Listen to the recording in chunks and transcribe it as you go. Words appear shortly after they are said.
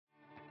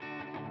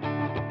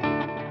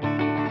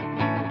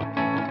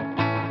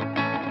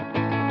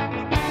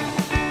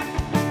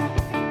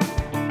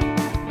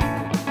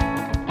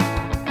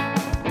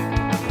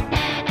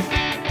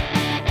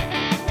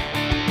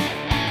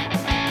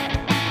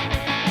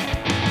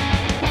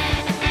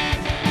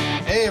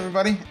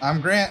everybody.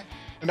 I'm Grant.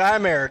 And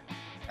I'm Eric.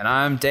 And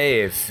I'm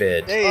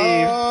David.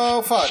 Dave.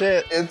 Oh, fuck.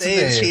 Shit. It's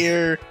Dave's Dave.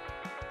 here.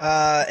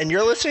 And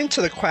you're listening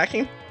to the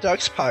Quacking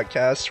Ducks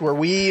podcast, where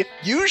we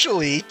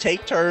usually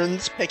take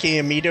turns picking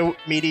a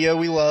media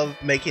we love,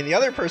 making the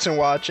other person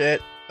watch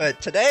it. But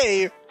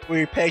today,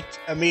 we picked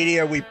a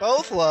media we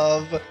both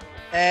love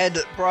and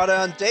brought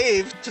on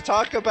Dave to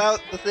talk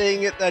about the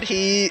thing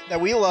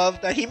that we love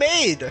that he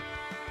made.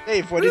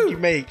 Dave, what did you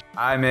make?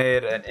 I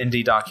made an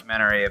indie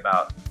documentary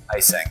about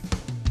icing.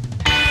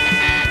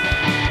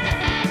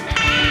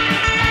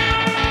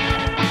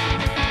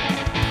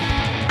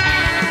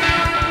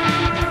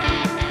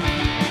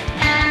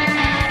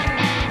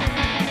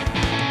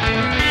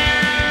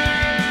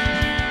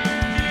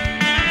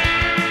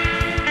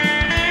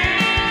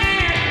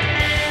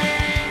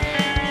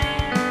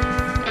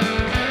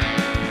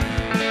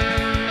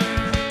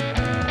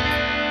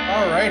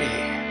 Alrighty.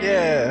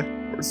 Yeah,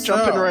 we're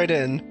jumping right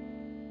in.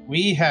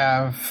 We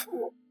have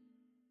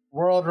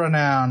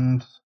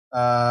world-renowned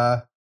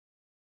machinima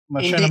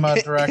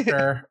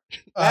director.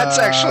 That's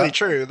actually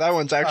true. That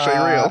one's actually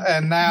real.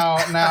 And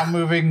now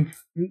moving,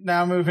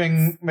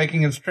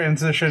 making its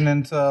transition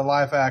into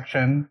live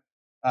action.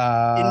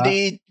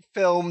 Indie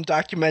film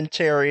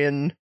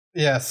documentarian.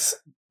 Yes,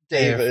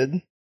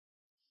 David.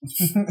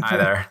 Hi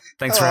there.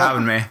 Thanks for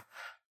having me.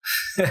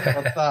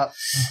 What's up?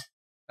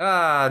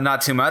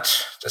 Not too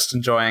much. Just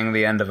enjoying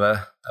the end of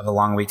a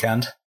long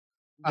weekend.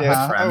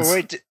 Yeah. Friends. Oh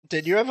wait,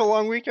 did you have a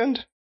long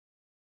weekend?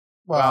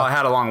 Well, I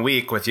had a long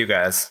week with you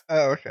guys.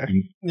 Oh, okay.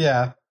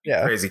 Yeah.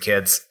 Crazy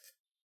kids.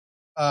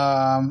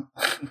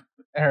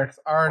 Eric's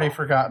already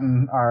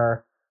forgotten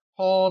our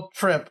whole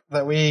trip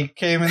that we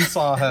came and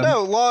saw him.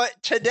 No,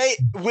 today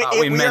we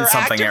meant are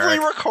something, actively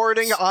Eric.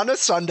 recording on a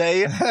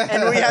Sunday,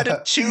 and we had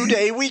a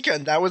 2-day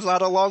weekend. That was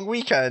not a long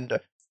weekend.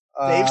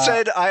 Dave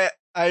said,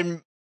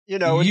 "I'm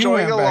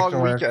enjoying a long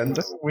weekend."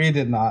 We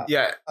did not.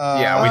 Yeah,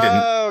 we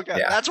didn't. Oh, okay.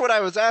 Yeah. That's what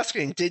I was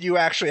asking. Did you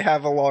actually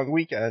have a long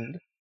weekend?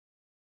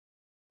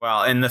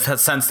 Well, in the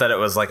sense that it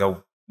was like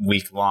a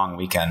week-long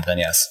weekend, then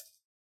yes.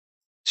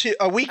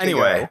 A week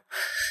Anyway. ago.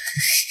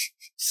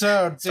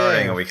 So, Dave,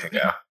 Starting a week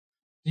ago.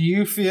 do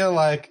you feel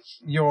like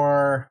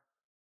your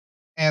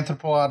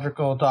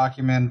anthropological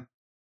documentary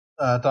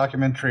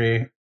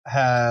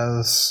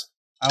has...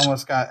 I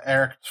almost got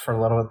Eric for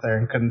a little bit there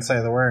and couldn't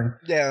say the word.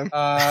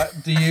 Yeah.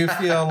 Do you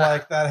feel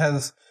like that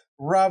has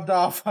rubbed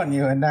off on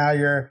you and now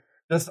you're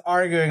just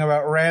arguing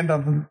about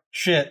random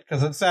shit?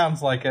 Because it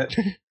sounds like it.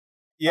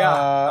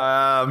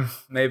 Yeah.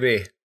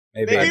 Maybe.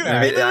 Maybe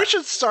we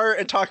should start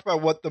and talk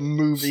about what the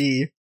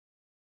movie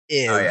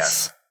is. Oh,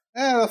 yes.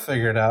 We'll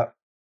figure it out.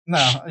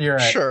 No, you're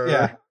right.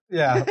 Sure.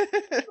 Yeah.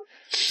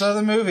 So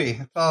the movie.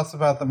 Tell us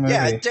about the movie.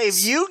 Yeah, Dave,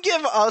 you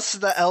give us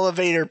the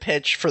elevator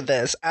pitch for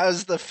this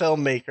as the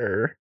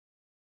filmmaker.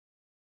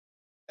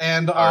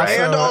 And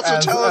also,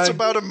 tell us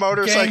about a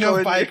motorcycle gang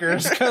of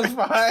bikers goes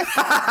by.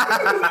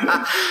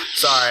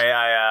 Sorry,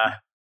 I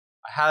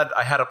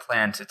had a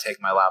plan to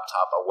take my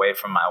laptop away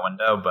from my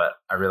window, but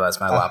I realized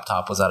my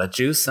laptop was out of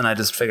juice, and I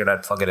just figured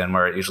I'd plug it in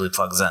where it usually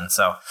plugs in.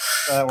 So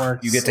that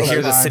works. You get to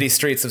hear the city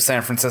streets of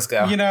San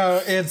Francisco. You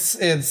know, it's.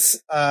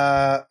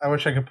 I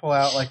wish I could pull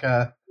out like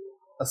a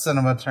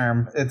cinema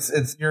term.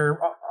 It's you're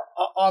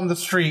on the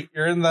street.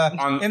 You're in the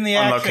action.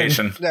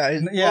 Location.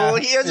 Yeah. Well,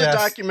 he is a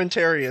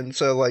documentarian,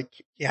 so like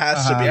he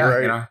has to be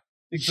right. You know,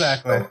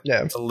 exactly.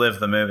 To live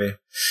the movie.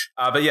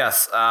 But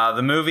yes,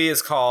 the movie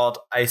is called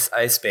Ice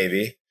Ice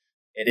Baby.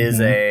 It is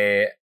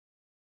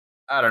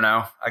I don't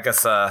know. I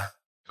guess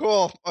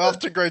cool. Off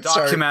to a great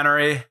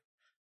documentary.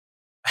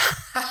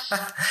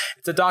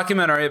 It's a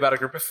documentary about a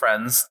group of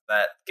friends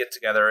that get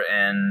together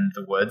in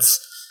the woods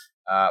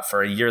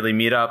for a yearly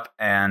meetup,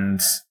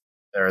 and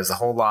there is a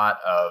whole lot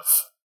of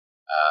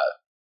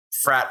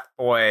frat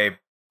boy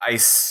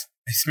ice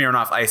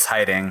Smirnoff ice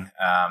hiding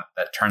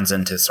that turns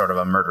into sort of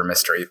a murder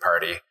mystery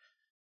party,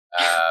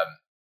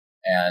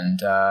 and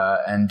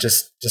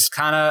just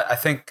kind of I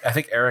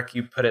think Eric,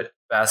 you put it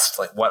best,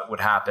 like what would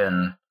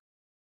happen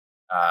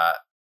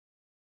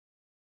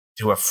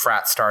to a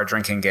frat star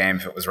drinking game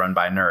if it was run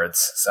by nerds.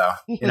 So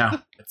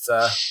it's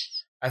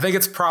I think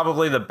it's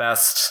probably the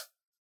best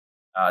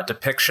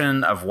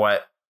depiction of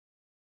what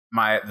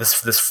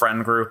this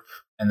friend group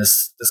and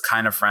this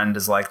kind of friend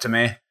is like to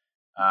me.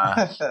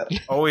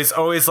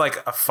 Always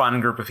like a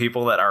fun group of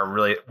people that are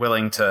really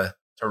willing to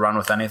run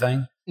with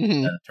anything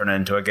and turn it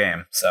into a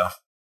game. So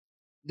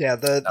yeah,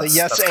 the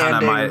yes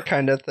anding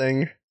kind of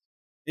thing.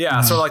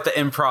 Yeah, sort of like the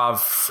improv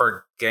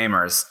for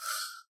gamers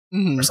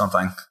or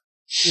something.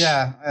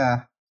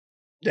 Yeah.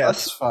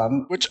 That's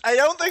fun. Which I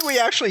don't think we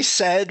actually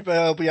said, but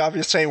it'll be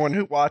obvious to anyone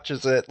who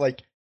watches it.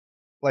 Like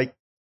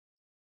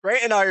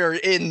Grant and I are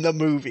in the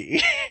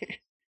movie.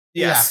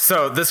 Yeah.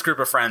 So this group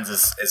of friends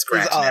is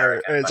Grant and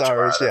Eric and it's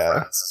ours,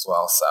 friends as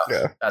well. So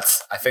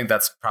I think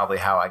that's probably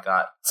how I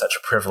got such a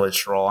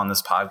privileged role on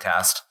this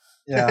podcast.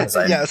 Yeah.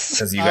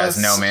 Because you guys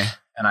know me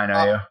and I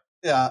know you.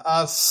 Yeah,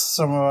 us,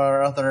 some of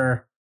our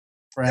other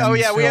friends. Oh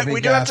yeah,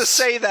 we do have to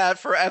say that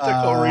for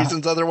ethical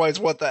reasons. Otherwise,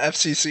 what, the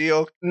FCC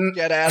will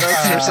get at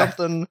us or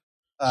something?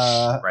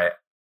 right.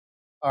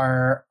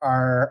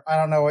 Our I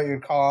don't know what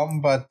you'd call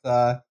him, but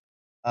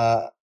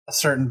a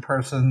certain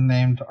person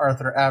named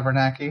Arthur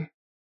Abernathy.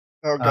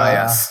 Oh god,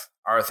 yes,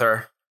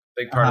 Arthur,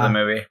 big part of the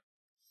movie. Big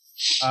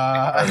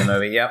part of the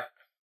movie, yep.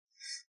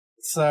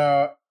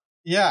 So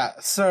yeah,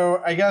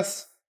 so I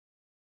guess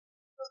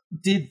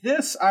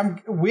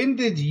when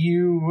did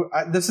you?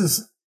 This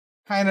is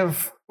kind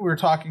of, we were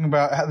talking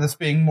about how this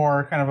being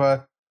more kind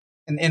of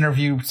an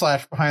interview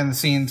 / behind the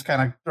scenes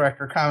kind of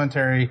director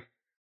commentary.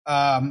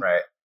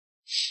 Right.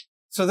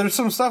 So there's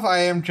some stuff I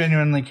am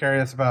genuinely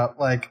curious about.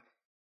 Like,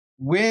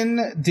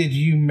 when did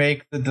you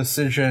make the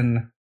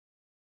decision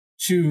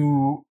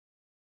to,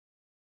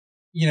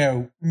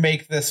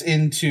 make this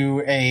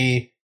into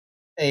a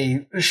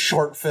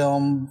short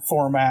film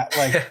format?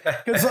 Like,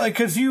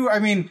 because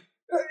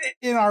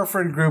in our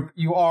friend group,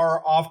 you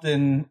are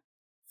often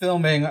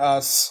filming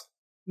us,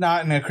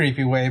 not in a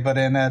creepy way, but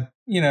in a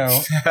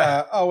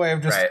way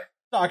of just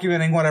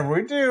documenting whatever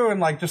we do, and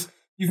like just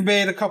you've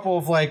made a couple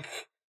of like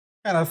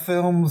kind of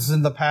films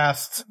in the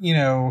past,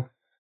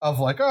 of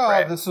like,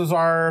 this was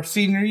our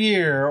senior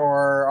year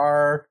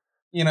or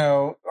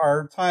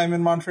our time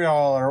in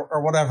Montreal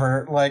or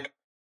whatever. Like,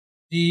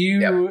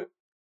 did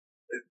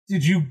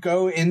you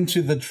go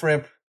into the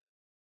trip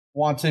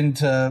wanting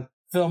to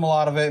film a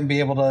lot of it and be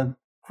able to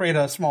create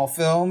a small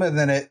film, and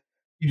then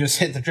you just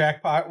hit the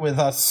jackpot with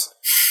us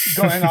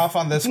going off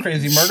on this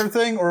crazy murder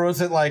thing? Or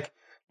was it like,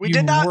 we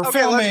did not,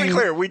 okay, let's be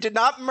clear, we did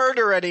not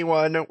murder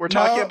anyone. We're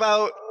talking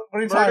about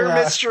murder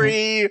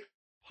mystery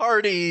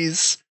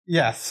parties.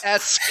 Yes.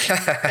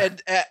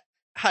 And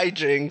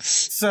hijinks.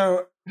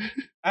 So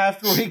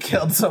after we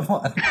killed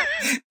someone,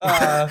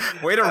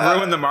 way to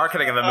ruin the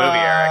marketing of the movie,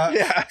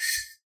 Eric.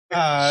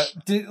 Yeah.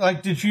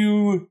 Did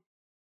you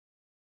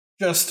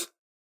just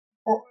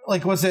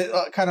like, was it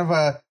kind of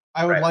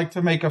I would like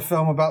to make a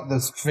film about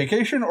this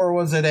vacation, or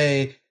was it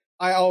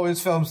I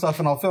always film stuff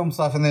and I'll film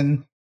stuff, and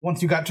then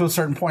once you got to a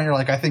certain point, you're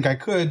like, I think I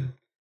could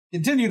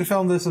continue to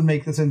film this and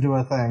make this into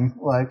a thing?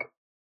 Like,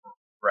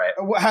 right.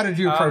 How did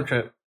you approach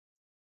it?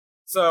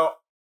 So,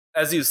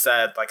 as you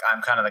said, like,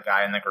 I'm kind of the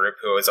guy in the group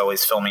who is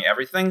always filming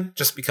everything,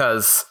 just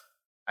because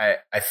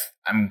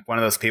I'm one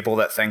of those people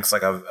that thinks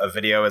like a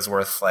video is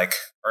worth like,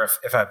 or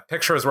if a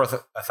picture is worth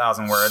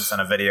 1,000 words, then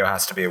a video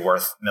has to be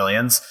worth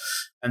millions.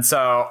 And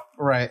so,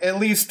 right, at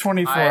least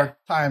 24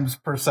 times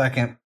per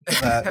second.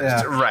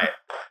 Right,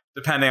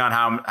 depending on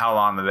how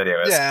long the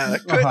video is. Yeah,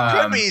 it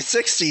could be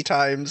 60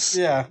 times.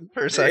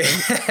 Per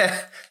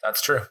second.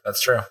 That's true.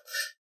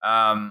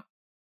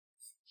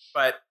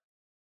 But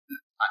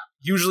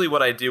usually,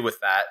 what I do with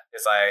that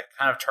is I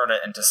kind of turn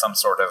it into some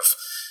sort of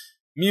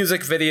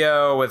music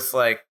video with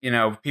like,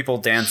 people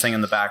dancing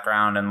in the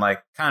background, and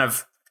like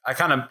I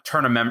kind of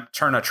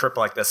turn a trip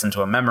like this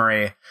into a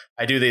memory.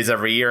 I do these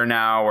every year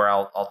now, where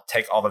I'll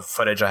take all the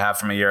footage I have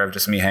from a year of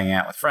just me hanging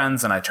out with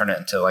friends, and I turn it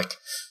into like,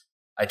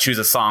 I choose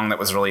a song that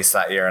was released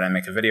that year and I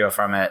make a video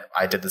from it.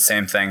 I did the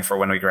same thing for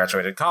when we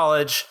graduated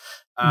college.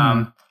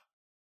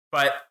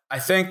 But I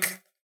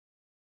think,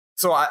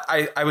 so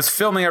I was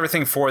filming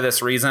everything for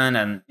this reason,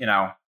 and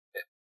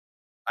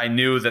I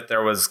knew that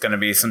there was going to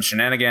be some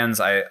shenanigans.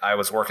 I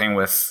was working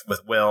with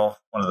Will,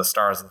 one of the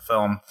stars of the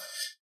film,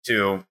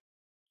 to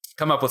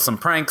come up with some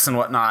pranks and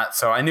whatnot.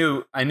 So I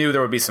knew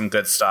there would be some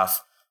good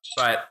stuff.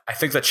 But I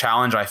think the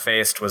challenge I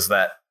faced was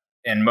that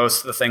in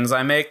most of the things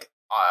I make,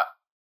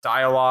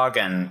 dialogue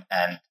and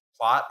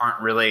plot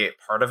aren't really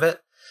part of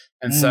it.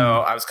 And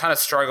so I was kind of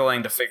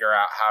struggling to figure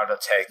out how to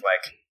take,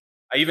 like,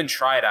 I even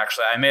tried,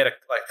 actually, I made a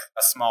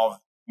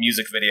small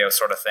music video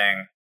sort of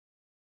thing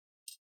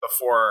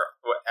before,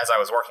 as I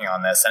was working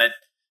on this, and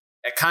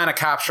it kind of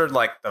captured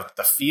like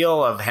the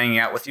feel of hanging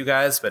out with you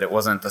guys, but it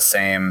wasn't the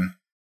same.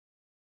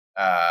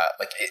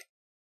 Like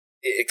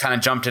it kind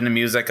of jumped into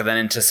music and then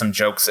into some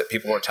jokes that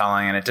people were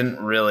telling, and it didn't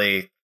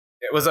really.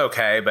 It was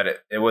okay, but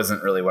it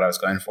wasn't really what I was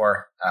going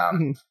for.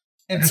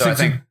 And so I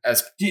think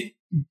as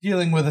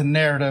dealing with a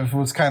narrative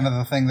was kind of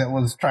the thing that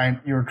was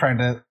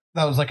that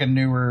was like a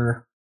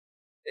newer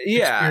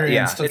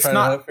experience to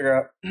try to figure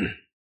out.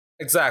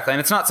 Exactly, and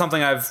it's not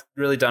something I've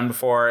really done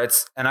before.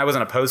 And I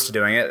wasn't opposed to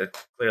doing it,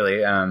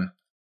 clearly. I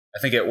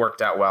think it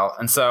worked out well.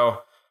 And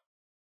so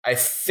I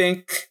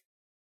think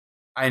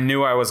I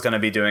knew I was going to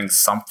be doing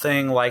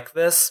something like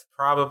this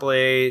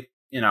probably,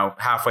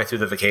 halfway through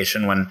the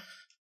vacation when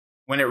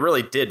it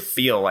really did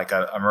feel like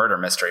a murder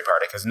mystery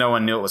party, because no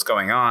one knew what was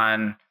going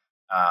on.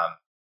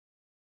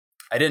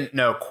 I didn't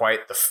know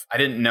I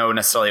didn't know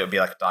necessarily it would be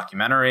like a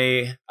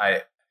documentary.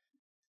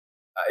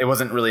 It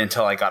wasn't really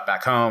until I got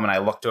back home and I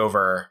looked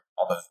over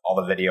all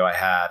the video I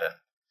had, and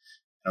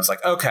I was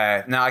like,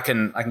 okay, now I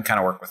can kind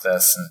of work with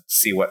this and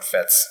see what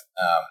fits.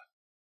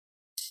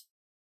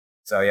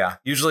 So yeah,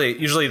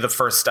 usually the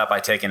first step I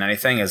take in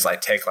anything is I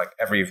take like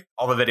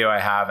all the video I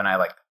have and I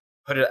like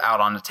put it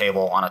out on the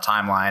table on a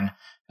timeline,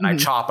 and I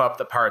chop up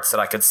the parts that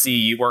I could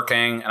see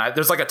working. And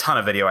there's like a ton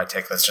of video I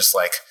take that's just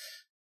like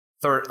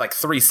like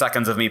 3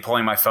 seconds of me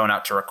pulling my phone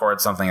out to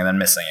record something and then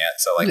missing it.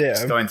 So like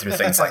just going through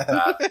things like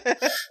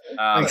that.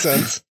 Makes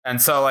sense.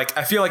 And so like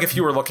I feel like if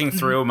you were looking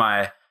through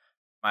my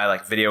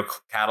like video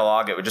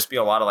catalog, it would just be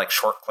a lot of like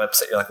short clips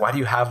that you're like, why do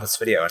you have this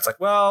video? And it's like,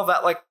 well,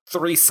 that like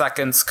 3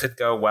 seconds could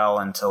go well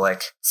into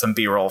like some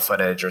B-roll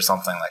footage or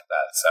something like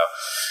that.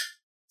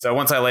 So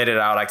once I laid it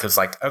out, I was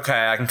like,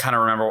 okay, I can kind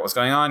of remember what was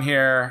going on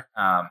here.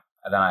 And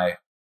then I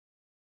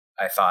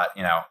thought,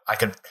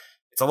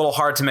 it's a little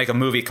hard to make a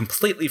movie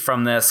completely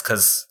from this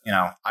because,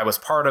 I was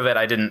part of it.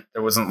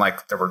 There wasn't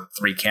like there were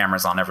 3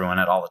 cameras on everyone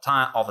at all the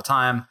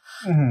time.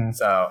 Mm-hmm.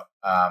 So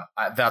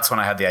that's when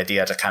I had the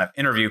idea to kind of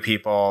interview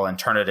people and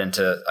turn it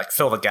into like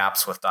fill the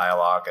gaps with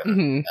dialogue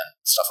and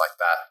stuff like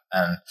that.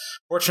 And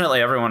fortunately,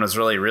 everyone was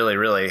really, really,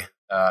 really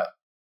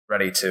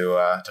ready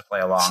to play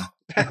along.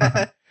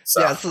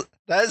 So. Yes,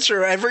 that's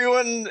true.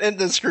 Everyone in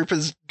this group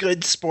is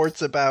good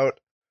sports about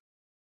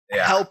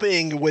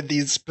helping with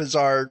these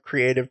bizarre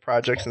creative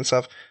projects and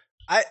stuff.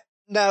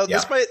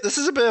 This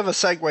is a bit of a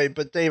segue,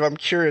 but Dave, I'm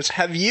curious,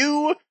 have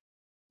you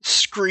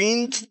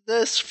screened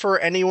this for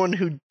anyone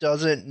who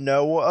doesn't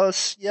know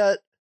us yet?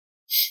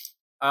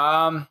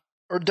 Or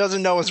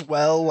doesn't know us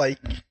well, like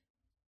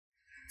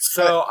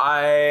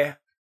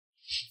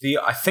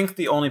I think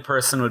the only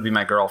person would be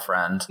my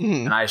girlfriend,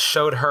 and I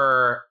showed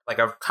her like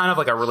a kind of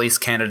like a release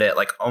candidate,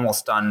 like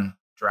almost done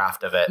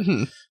draft of it,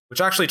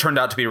 which actually turned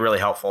out to be really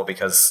helpful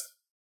because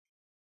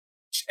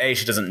A,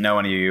 she doesn't know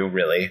any of you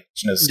really,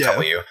 she knows a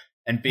couple of you,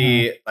 and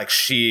B, like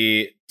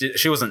she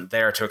wasn't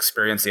there to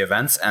experience the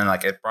events, and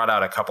like it brought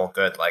out a couple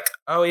good like,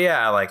 oh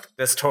yeah, like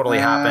this totally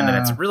happened, and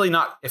it's really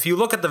not. If you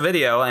look at the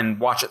video and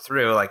watch it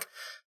through, like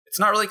it's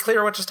not really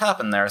clear what just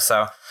happened there.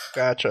 So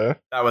gotcha.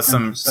 That was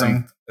some.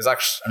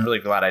 I'm really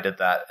glad I did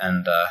that,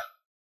 and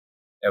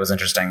it was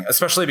interesting,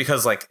 especially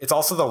because like it's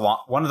also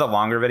one of the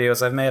longer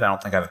videos I've made. I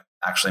don't think I've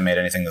actually made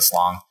anything this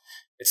long.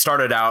 It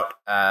started out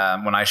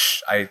when I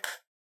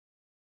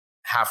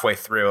halfway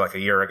through like a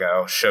year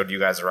ago showed you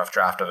guys a rough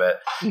draft of it,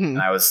 and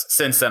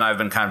since then I've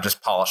been kind of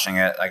just polishing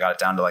it. I got it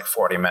down to like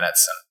 40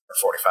 minutes or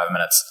 45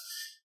 minutes,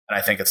 and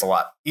I think it's a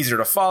lot easier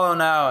to follow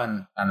now,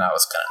 and that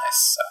was kind of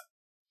nice. So.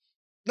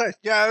 Nice.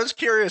 Yeah, I was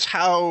curious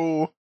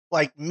how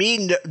like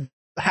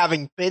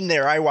having been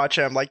there, I watch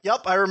it, I'm like,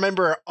 yep, I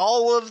remember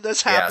all of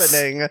this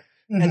happening. Yes.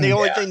 And the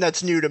only thing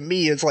that's new to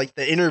me is like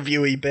the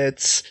interviewee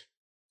bits,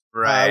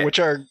 right? Which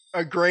are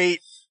a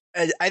great.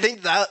 I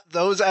think that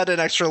those add an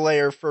extra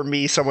layer for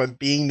me, someone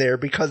being there,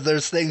 because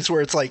there's things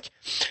where it's like,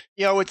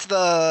 it's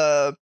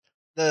the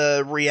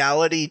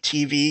reality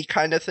TV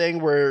kind of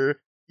thing where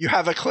you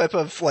have a clip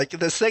of like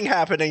this thing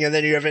happening, and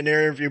then you have an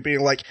interview being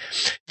like,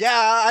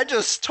 yeah, I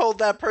just told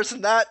that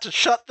person that to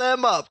shut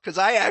them up because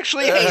I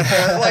actually hate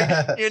them. Like,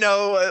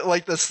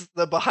 like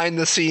the behind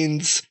the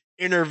scenes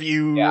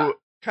interview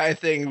kind of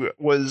thing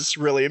was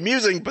really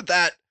amusing, but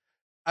that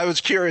I was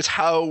curious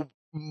how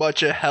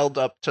much it held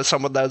up to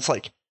someone that's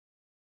like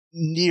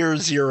near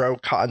zero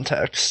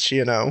context,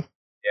 Yeah.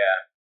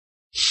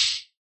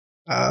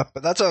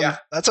 But that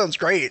sounds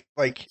great.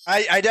 Like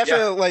I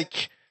definitely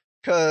like,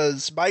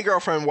 because my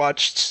girlfriend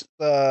watched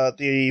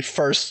the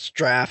first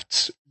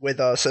draft with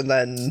us, and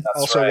then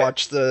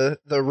watched the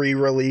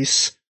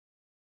re-release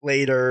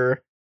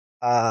later.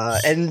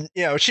 And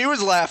she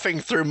was laughing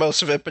through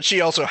most of it, but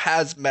she also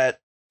has met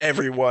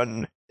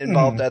everyone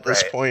involved at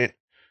this point.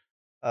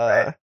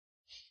 Right.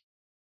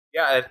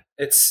 Yeah,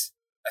 it's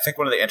I think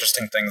one of the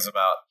interesting things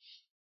about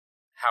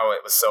how it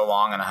was so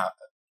long and how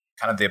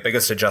kind of the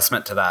biggest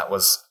adjustment to that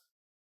was,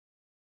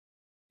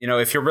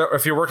 if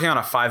you're working on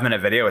a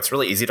 5-minute video, it's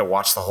really easy to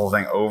watch the whole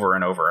thing over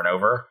and over and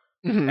over.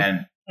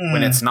 And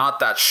when it's not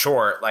that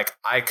short, like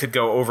I could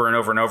go over and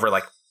over and over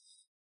like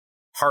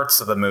parts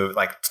of the movie,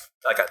 like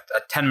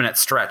a 10-minute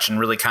stretch, and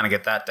really kind of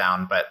get that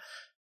down. But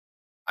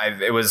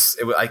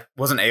I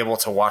wasn't able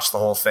to watch the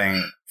whole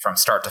thing from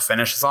start to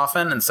finish as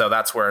often, and so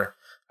that's where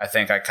I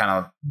think I kind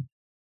of,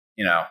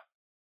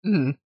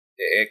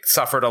 it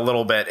suffered a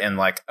little bit in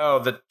like,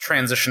 the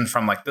transition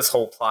from like this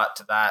whole plot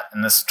to that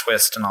and this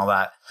twist and all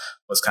that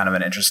was kind of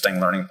an interesting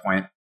learning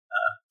point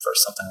for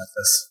something like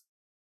this.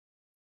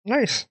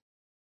 Nice.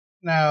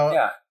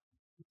 Now,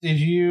 did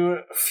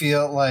you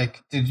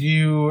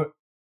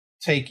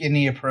take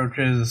any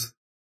approaches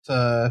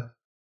to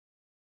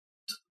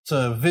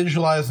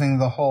visualizing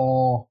the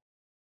whole,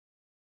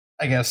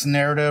 I guess,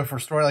 narrative or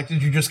story? Like,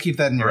 did you just keep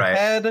that in your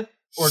head,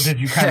 or did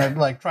you kind of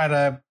like try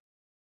to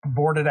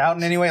board it out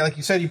in any way? Like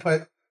you said, you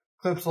put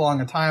clips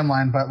along a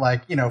timeline, but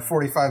like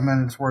 45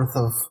 minutes worth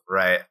of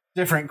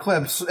different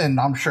clips, and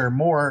I'm sure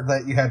more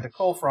that you had to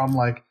cull from.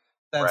 Like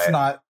that's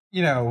not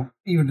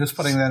even just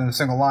putting that in a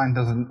single line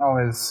doesn't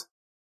always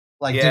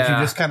like. Did you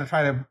just kind of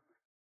try to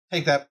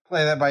play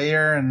that by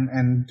ear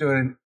and do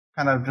it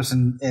kind of just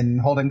in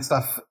holding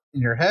stuff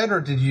in your head,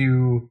 or did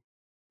you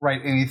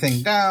write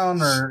anything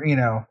down, or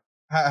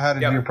how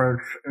did you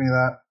approach any of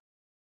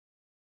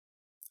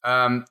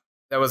that?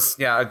 That was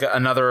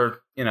another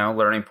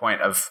learning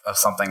point of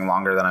something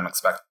longer than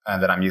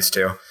that I'm used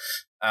to.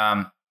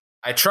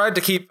 I tried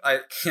to keep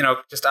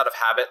just out of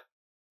habit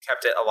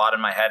kept it a lot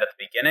in my head at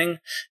the beginning, and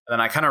then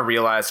I kind of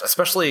realized,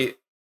 especially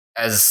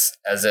as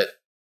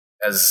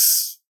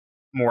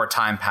more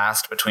time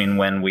passed between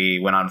when we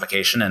went on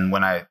vacation and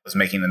when I was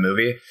making the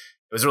movie, it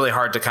was really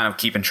hard to kind of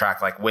keep in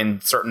track like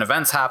when certain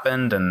events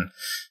happened and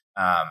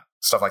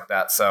stuff like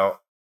that. So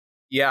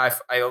yeah,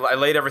 I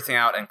laid everything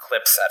out in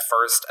clips at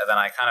first, and then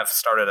I kind of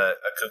started a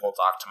Google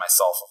Doc to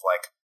myself of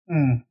like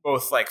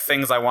both like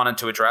things I wanted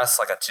to address,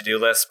 like a to-do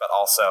list, but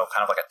also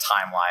kind of like a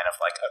timeline of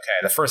like, okay,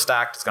 the first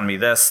act is going to be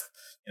this,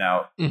 you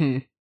know.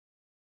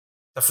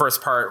 The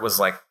first part was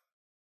like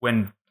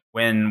when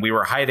we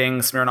were hiding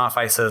Smirnoff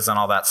Ices and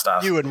all that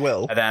stuff. You and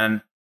Will. And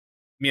then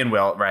me and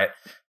Will, right?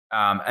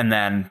 And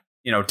then,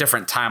 you know,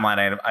 different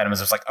timeline items.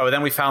 It was like, oh,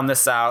 then we found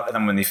this out, and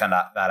then when we found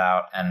that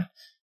out, and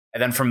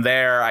then from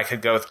there, I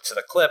could go to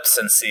the clips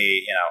and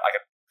see, you know, I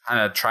could kind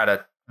of try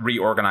to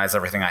reorganize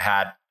everything I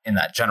had in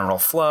that general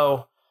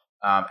flow.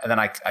 And then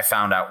I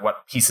found out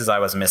what pieces I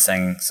was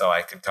missing, so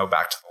I could go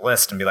back to the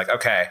list and be like,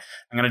 okay,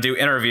 I'm going to do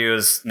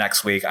interviews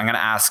next week. I'm going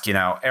to ask, you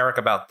know, Eric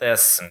about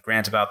this and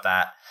Grant about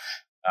that.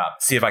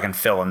 See if I can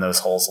fill in those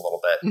holes a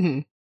little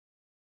bit.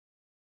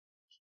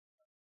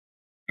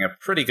 A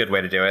pretty good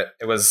way to do it.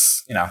 It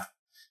was, you know,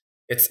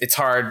 it's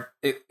hard.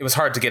 It was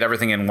hard to get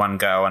everything in one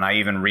go, and I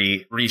even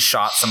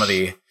reshot some of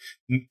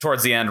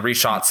towards the end,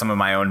 reshot some of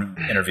my own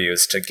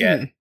interviews to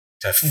get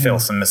to fill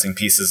some missing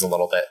pieces a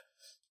little bit.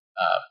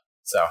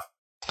 So.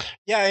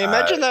 Yeah, I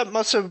imagine that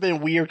must have been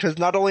weird, because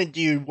not only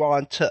do you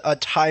want a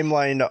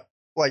timeline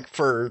like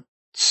for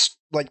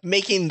like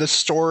making the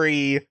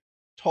story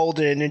told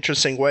in an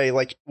interesting way,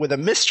 like with a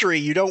mystery,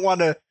 you don't want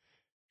to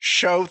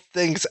show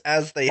things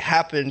as they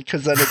happen,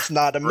 because then it's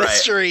not a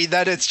mystery,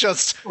 that it's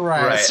just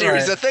a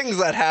series of things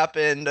that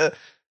happened. You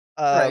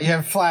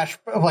have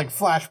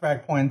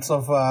flashback points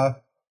of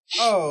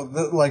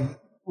like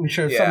we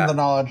showed some of the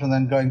knowledge and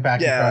then going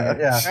back.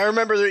 I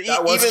remember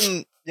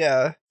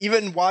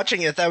even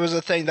watching it, that was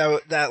a thing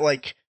that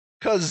like,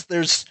 because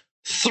there's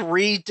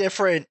 3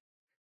 different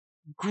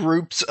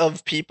groups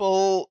of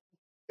people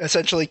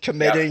essentially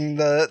committing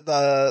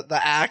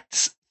the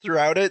acts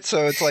throughout it.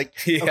 So it's like,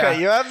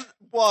 okay, you have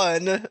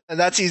one, and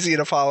that's easy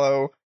to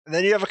follow, and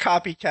then you have a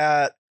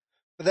copycat,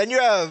 but then you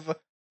have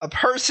a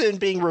person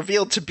being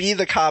revealed to be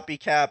the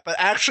copycat, but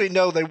actually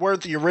no, they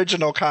weren't the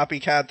original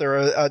copycat, they're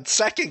a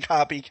second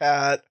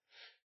copycat.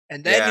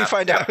 And then you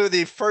find out who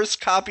the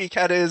first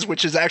copycat is,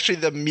 which is actually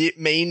the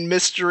main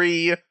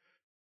mystery.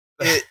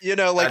 You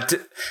know, like,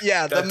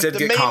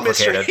 the main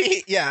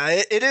mystery. Yeah,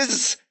 it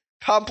is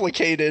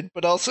complicated,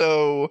 but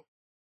also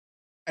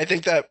I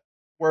think that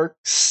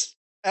works,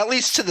 at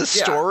least to the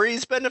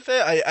story's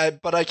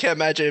benefit. But I can't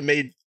imagine it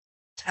made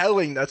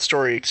telling that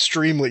story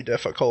extremely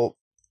difficult.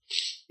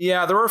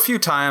 Yeah, there were a few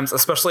times,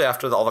 especially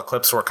after all the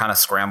clips were kind of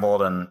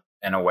scrambled and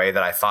in a way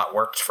that I thought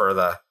worked for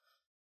the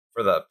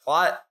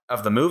plot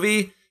of the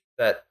movie,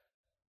 that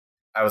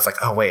I was like,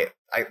 oh wait,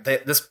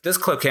 this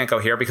clip can't go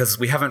here because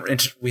we haven't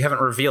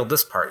revealed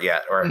this part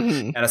yet, or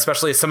and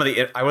especially some of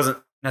I wasn't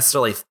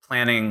necessarily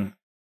planning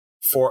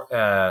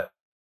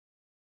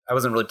I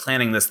wasn't really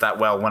planning this that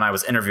well when I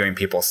was interviewing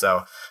people,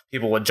 so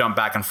people would jump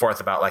back and forth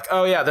about like,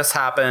 oh yeah, this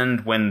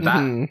happened when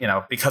that, you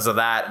know, because of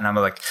that, and I'm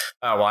like,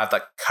 oh well, I have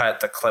to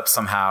cut the clip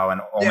somehow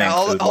and only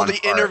include all the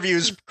part.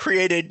 Interviews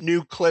created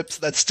new clips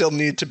that still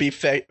need to be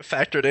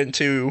factored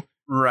into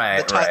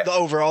the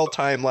overall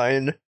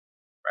timeline.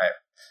 Right.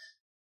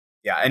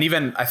 Yeah,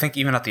 and I think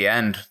even at the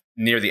end,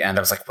 near the end,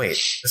 I was like, wait,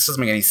 this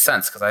doesn't make any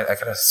sense because I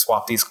could have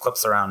swapped these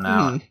clips around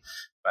now.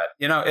 But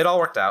you know, it all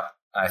worked out,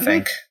 I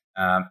think.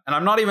 And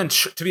I'm not even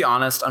to be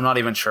honest, I'm not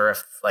even sure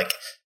if like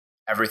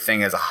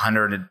everything is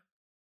 100%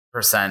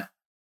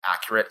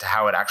 accurate to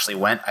how it actually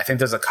went. I think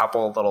there's a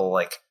couple little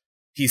like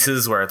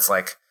pieces where it's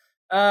like,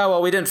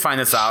 well, we didn't find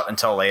this out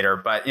until later,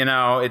 but you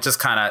know, it just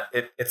kind of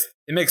it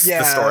makes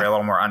the story a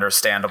little more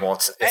understandable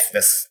if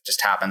this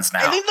just happens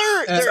now. I think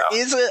there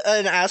is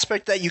an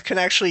aspect that you can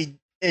actually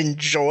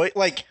enjoy,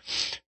 like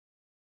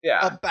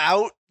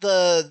about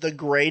the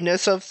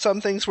grayness of some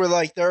things, where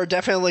like there are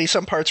definitely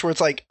some parts where it's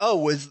like, oh,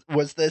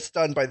 was this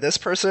done by this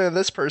person and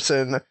this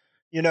person,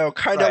 you know,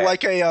 kind of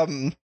like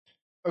a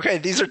okay,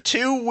 these are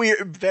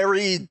 2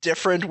 very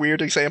different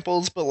weird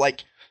examples, but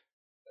like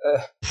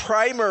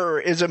Primer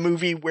is a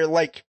movie where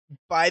like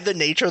by the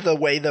nature of the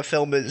way the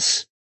film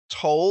is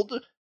told,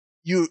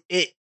 you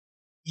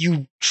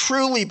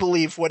truly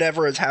believe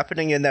whatever is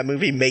happening in that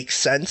movie makes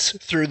sense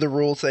through the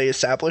rules they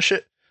establish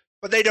it.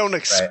 But they don't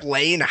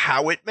explain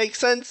how it makes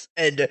sense,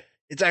 and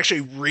it's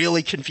actually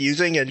really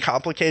confusing and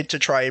complicated to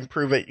try and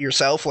prove it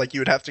yourself. Like,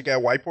 you would have to get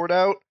a whiteboard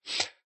out.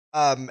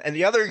 And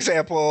the other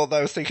example that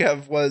I was thinking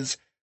of was,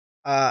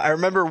 I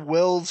remember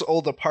Will's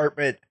old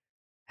apartment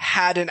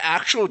had an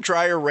actual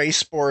dry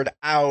erase board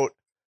out,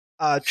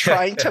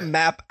 trying to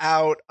map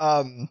out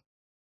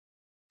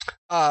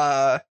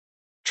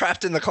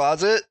Trapped in the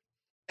Closet,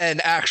 and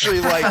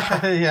actually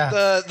like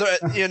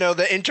the you know,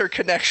 the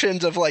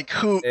interconnections of like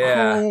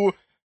who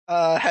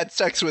had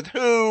sex with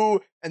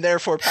who, and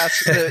therefore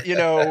passed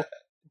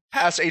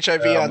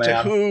HIV onto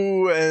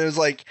who, and it was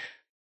like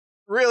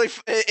really,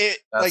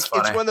 like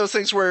funny. it's one of those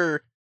things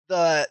where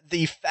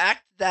the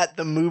fact that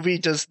the movie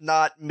does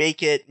not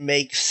make it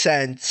make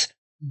sense,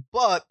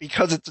 but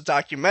because it's a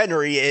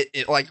documentary,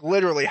 it like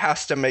literally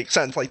has to make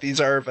sense. Like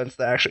these are events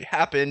that actually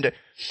happened.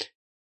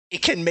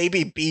 It can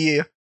maybe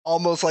be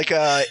almost like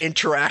a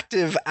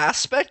interactive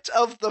aspect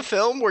of the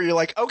film where you're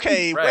like,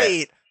 okay, Right.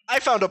 wait, I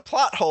found a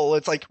plot hole.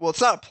 It's like, well,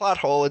 it's not a plot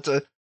hole. It's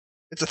a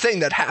thing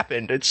that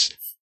happened. It's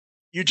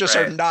you just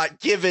are Right. not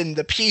given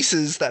the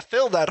pieces that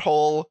fill that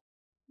hole.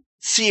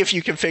 See if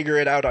you can figure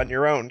it out on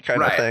your own,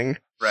 kind of Right. thing.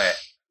 Right.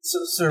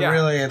 So Yeah.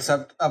 really, it's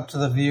up to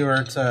the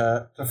viewer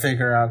to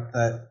figure out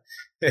that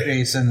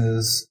Jason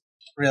is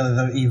really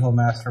the evil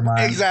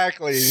mastermind.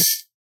 Exactly.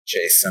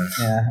 Jason.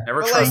 Yeah.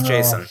 Never But, trust like-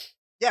 Jason.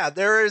 Yeah,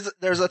 there's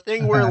a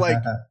thing where like,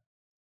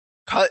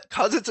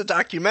 cause it's a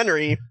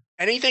documentary,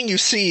 anything you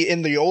see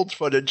in the old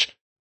footage,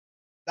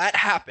 that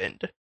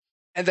happened.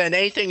 And then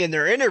anything in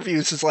their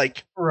interviews is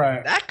like,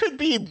 right. that could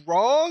be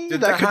wrong.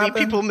 Did That that could happen? be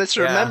people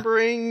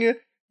misremembering.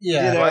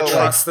 Yeah. you Do I know,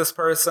 trust this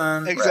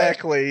person?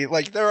 Exactly.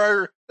 Like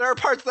there are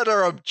parts that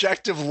are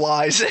objective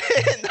lies in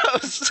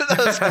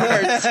those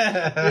parts.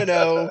 You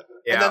know.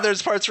 Yeah. And then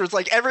there's parts where it's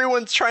like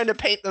everyone's trying to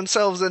paint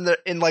themselves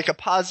in like a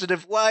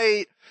positive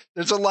light.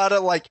 There's a lot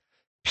of like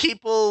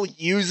people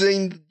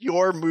using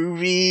your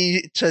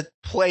movie to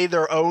play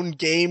their own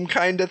game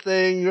kind of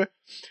thing,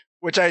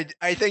 which I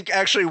think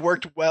actually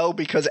worked well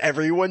because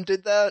everyone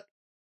did that.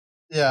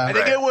 Yeah. I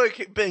think Right. it would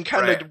have been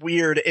kind Right. of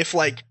weird if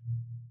like,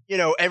 you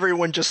know,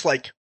 everyone just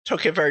like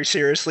took it very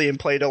seriously and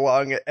played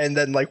along, and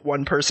then like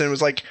one person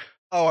was like,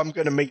 oh, I'm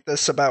going to make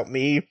this about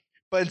me.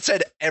 But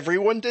instead,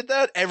 everyone did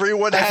that.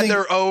 Everyone I had think-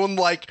 their own,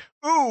 like,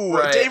 ooh,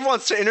 Right. Dave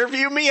wants to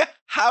interview me.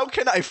 How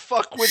can I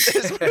fuck with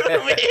this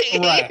movie?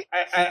 Right.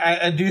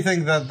 I do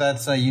think that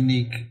that's a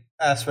unique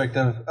aspect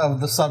of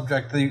the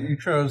subject that you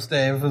chose,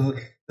 Dave.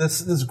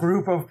 This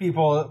group of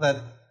people that,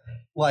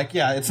 like,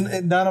 yeah,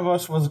 none of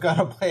us was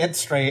gonna play it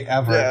straight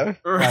ever.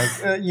 Yeah.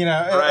 Like, you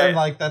know, Right. and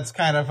like that's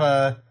kind of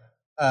a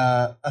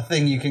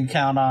thing you can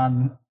count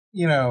on.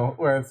 You know,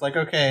 where it's like,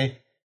 okay,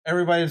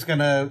 everybody's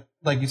gonna,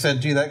 like you said,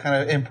 do that kind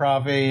of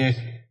improv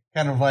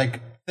kind of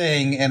like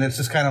thing, and it's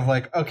just kind of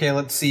like, okay,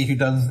 let's see who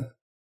does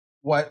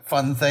what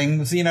fun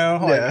things, you know,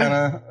 like Yeah. kind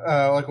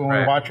of like when we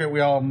Right. watch it,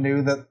 we all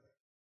knew that,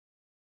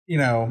 you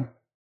know,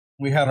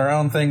 we had our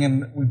own thing,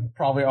 and we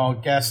probably all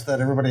guessed that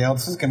everybody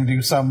else is going to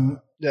do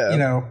some, Yeah. you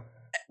know,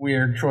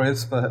 weird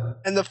choice,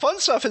 but And the fun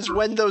stuff is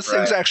when those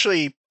things Right.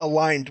 actually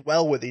aligned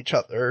well with each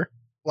other.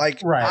 Like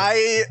Right.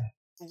 I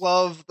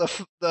love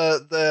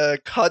the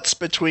cuts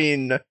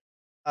between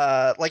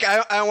like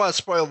I don't want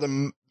to spoil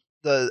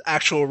the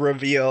actual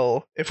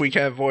reveal if we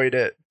can avoid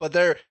it. But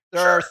there are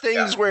Sure,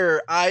 things yeah.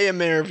 where I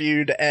am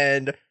interviewed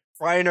and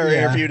Brian are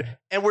Yeah. interviewed,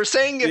 and we're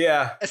saying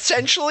Yeah.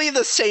 essentially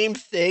the same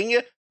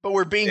thing, but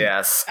we're being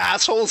Yes.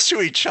 assholes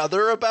to each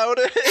other about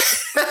it.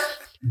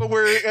 But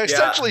we're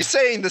essentially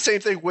saying the same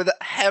thing with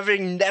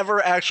having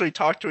never actually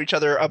talked to each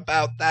other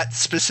about that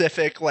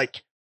specific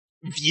like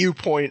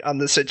viewpoint on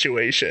the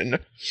situation.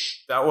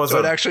 That was So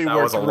it actually that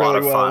worked was a lot really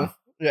of well. fun.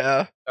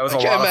 Yeah. That was I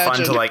a can't lot of fun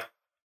to imagine. like,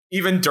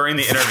 even during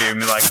the interview,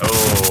 be like,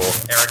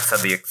 oh, Eric said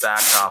the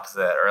exact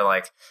opposite, or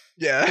like,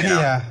 Yeah. You know,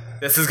 yeah.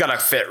 this is gonna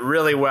fit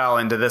really well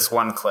into this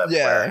one clip.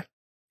 Yeah. Where,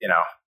 you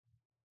know.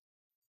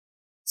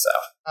 So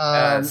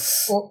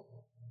yes.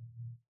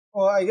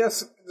 Well, I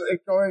guess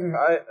going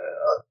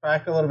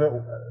back a little bit,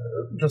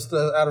 just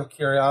out of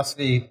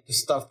curiosity, to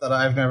stuff that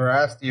I've never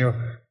asked you,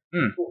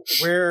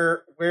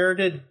 where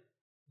did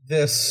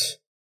this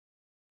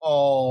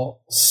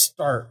all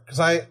start? Because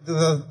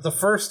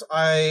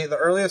the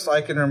earliest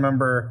I can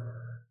remember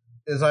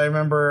is I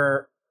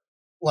remember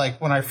like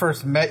when I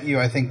first met you.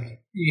 I think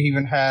you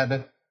even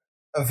had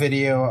a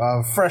video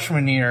of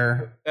freshman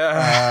year.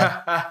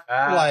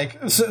 Like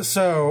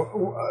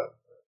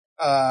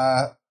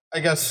I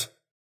guess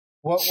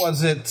what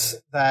was it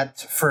that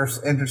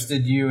first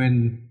interested you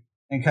in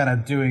kind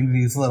of doing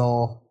these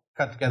little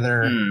cut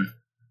together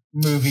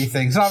movie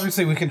things? And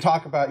obviously we can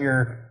talk about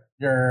your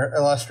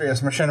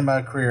illustrious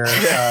machinima career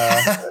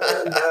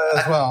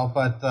as well,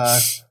 but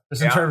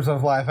just in terms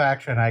of live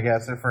action, I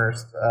guess at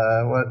first,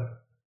 what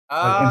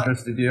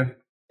interested you?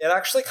 It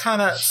actually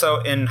kind of, so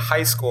in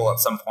high school at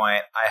some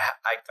point,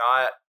 I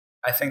got,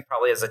 I think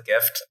probably as a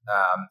gift,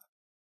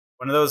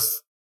 one of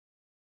those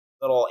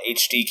little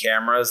HD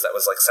cameras that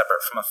was like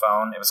separate from a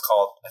phone. It was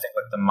called, I think,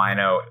 like the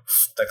Mino,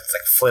 it's like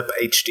Flip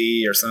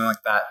HD or something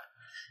like that.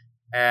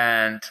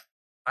 And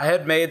I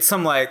had made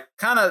some like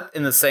kind of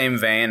in the same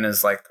vein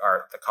as like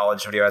the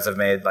college videos I've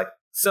made, like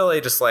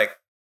silly, just like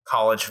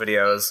college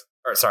videos,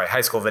 or sorry, high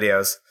school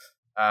videos.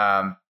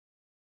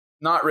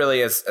 Not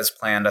really as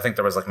planned. I think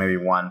there was like maybe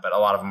one, but a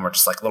lot of them were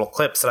just like little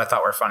clips that I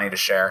thought were funny to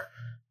share.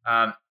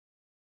 And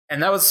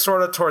that was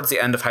sort of towards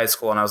the end of high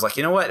school. And I was like,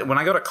 you know what? When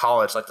I go to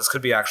college, like this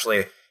could be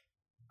actually,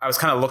 I was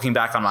kind of looking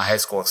back on my high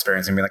school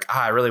experience and being like,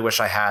 I really wish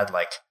I had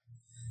like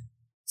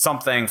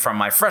something from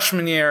my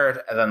freshman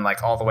year and then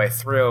like all the way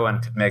through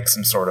and could make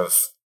some sort of,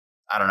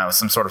 I don't know,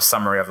 some sort of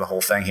summary of the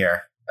whole thing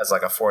here as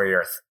like a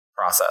 4-year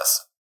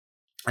process.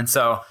 And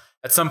so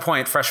at some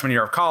point, freshman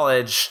year of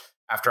college,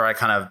 after I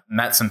kind of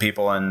met some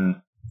people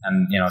and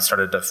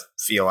started to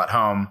feel at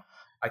home,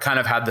 I kind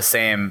of had the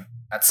same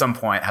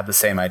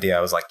idea.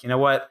 I was like, you know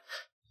what?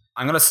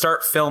 I'm going to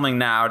start filming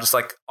now, just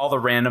like all the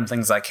random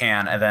things I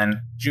can. And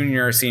then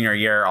junior, senior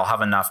year, I'll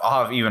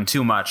have even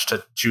too much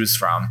to choose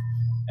from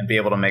and be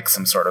able to make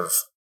some sort of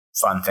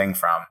fun thing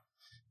from.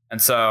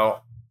 And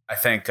so I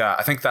think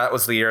that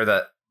was the year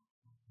that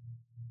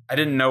I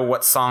didn't know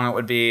what song it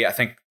would be. I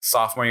think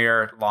sophomore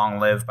year, Long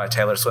Live by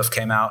Taylor Swift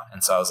came out.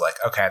 And so I was like,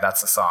 okay,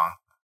 that's the song.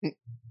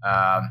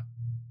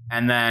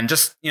 And then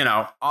just,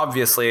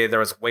 obviously there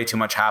was way too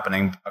much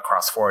happening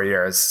across 4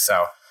 years.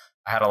 So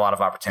I had a lot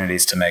of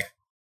opportunities to make,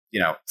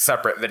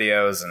 separate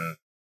videos and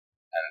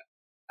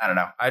I don't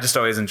know. I just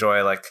always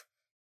enjoy like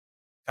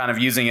kind of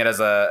using it as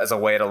a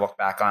way to look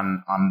back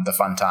on the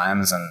fun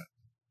times and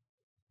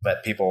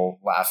let people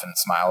laugh and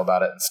smile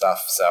about it and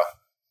stuff. So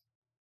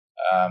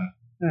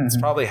it's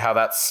probably how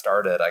that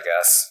started, I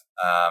guess.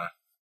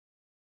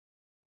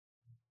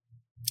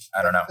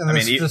 I don't know. And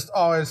just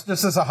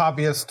as a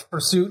hobbyist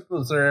pursuit,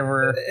 was there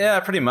ever? Yeah,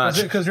 pretty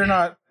much. Because you're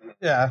not.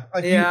 Yeah,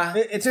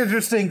 it's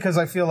interesting because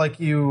I feel like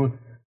you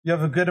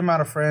have a good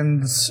amount of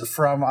friends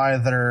from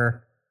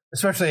either,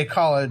 especially at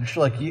college.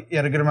 Like you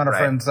had a good amount of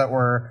friends that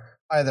were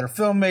either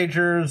film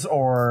majors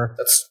or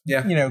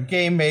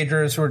game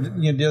majors who are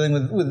dealing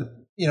with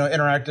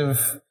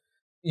interactive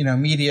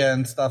media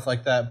and stuff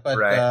like that.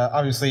 But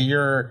obviously,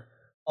 you're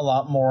a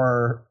lot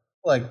more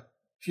like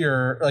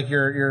pure. Like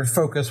your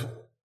focus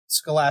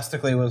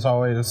scholastically was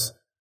always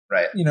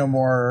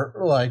more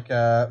like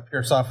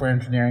pure software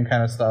engineering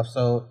kind of stuff.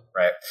 So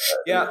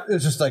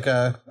it's just like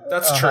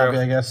that's true hobby,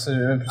 I guess.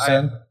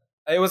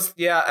 It was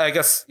I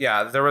guess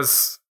there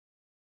was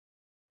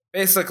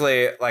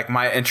basically like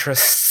my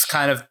interests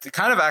kind of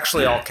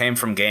actually all came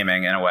from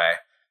gaming in a way.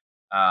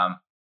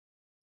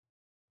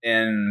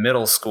 In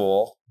middle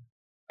school,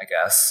 I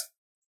guess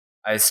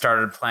I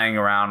started playing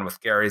around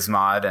with Gary's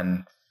Mod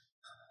and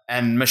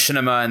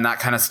Machinima and that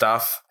kind of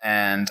stuff,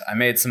 and I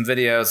made some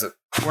videos that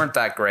weren't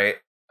that great,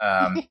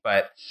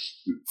 but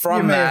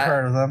from you may have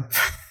heard of them.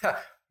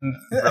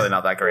 Really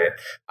not that great.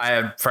 I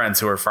had friends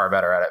who were far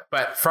better at it,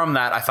 but from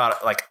that, I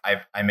thought like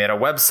I made a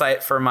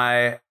website for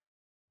my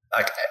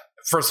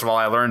first of all,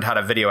 I learned how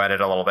to video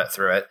edit a little bit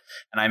through it,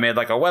 and I made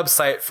like a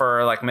website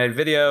for like made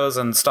videos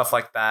and stuff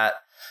like that.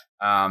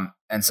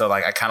 And so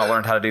like I kind of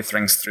learned how to do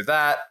things through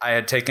that. I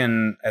had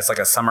taken as like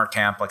a summer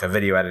camp, like a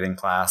video editing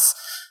class.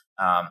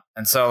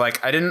 And so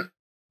like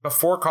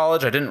before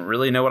college, I didn't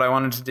really know what I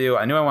wanted to do.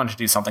 I knew I wanted to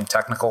do something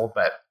technical,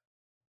 but,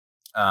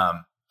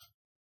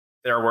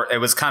 it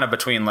was kind of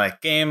between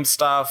like game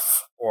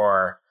stuff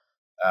or,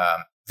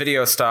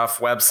 video stuff,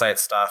 website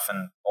stuff.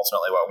 And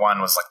ultimately what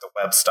won was like the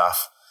web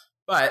stuff,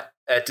 but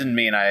it didn't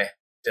mean I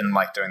didn't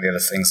like doing the other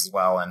things as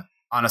well. And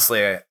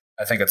honestly, I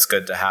think it's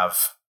good to have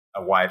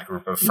a wide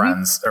group of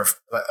friends or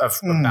of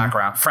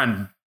background,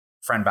 friend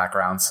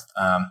backgrounds.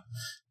 I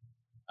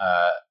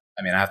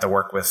mean, I have to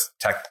work with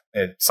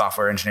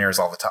software engineers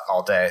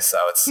all day, so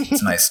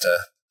it's nice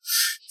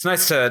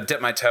to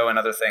dip my toe in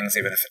other things,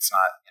 even if it's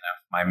not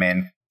my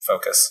main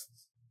focus.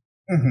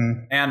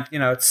 Mm-hmm. And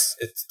it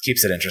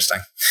keeps it interesting.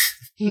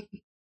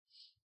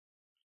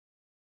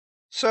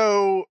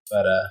 So,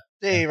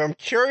 Dave, I'm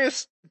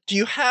curious. Do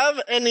you have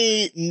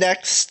any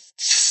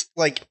next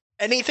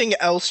anything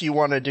else you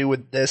want to do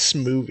with this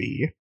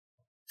movie?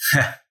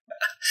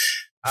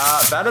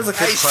 That is a good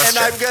question.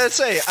 And I'm going to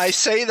say, I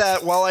say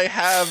that while I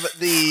have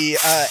the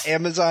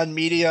Amazon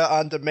Media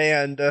on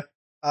Demand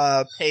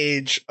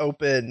page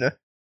open,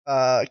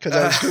 because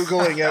I was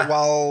Googling it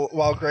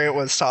while Grant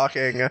was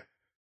talking.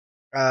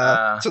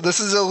 So this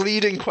is a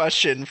leading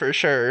question for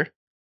sure.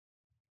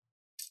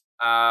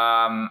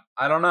 I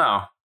don't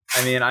know.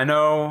 I mean, I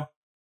know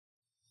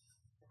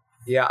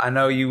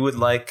you would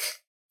like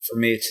for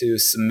me to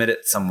submit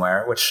it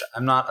somewhere, which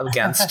I'm not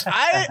against.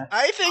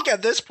 I think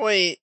at this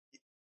point,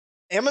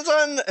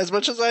 Amazon, as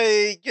much as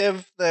I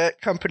give the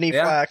company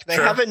flack, they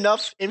have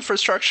enough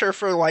infrastructure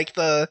for like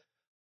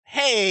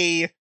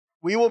hey,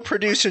 we will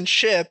produce and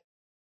ship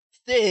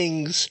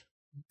things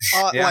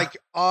like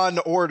on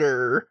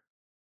order.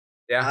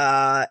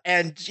 Yeah.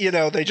 And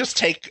they just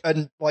take a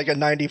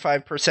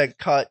 95%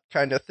 cut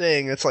kind of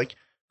thing. It's like,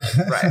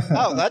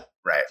 oh, that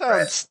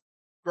sounds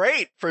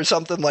great for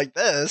something like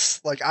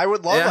this. Like, I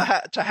would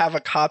love to have a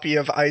copy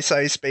of Ice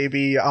Ice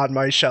Baby on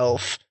my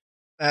shelf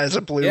as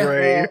a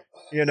Blu-ray.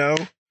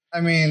 I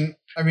mean,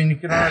 you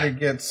can already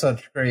get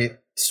such great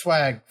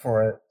swag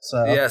for it.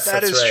 So yes,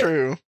 that is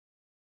true.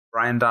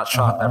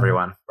 Brian.shop,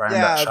 everyone.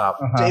 Brian.shop.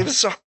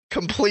 Dave's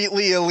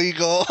completely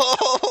illegal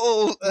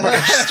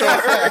merch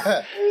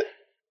store.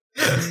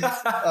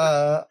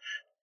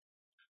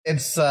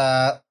 It's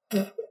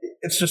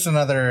just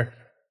another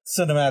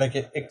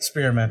cinematic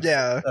experiment.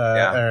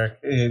 Eric.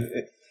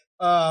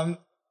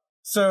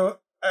 So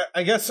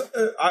I guess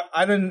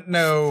I didn't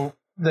know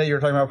that you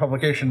were talking about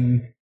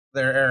publication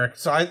there, Eric.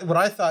 So what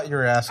I thought you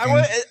were asking,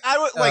 I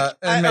would like.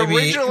 and maybe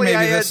originally,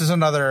 this is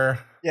another.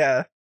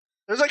 Yeah.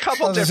 There's a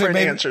couple different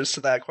answers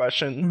to that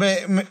question.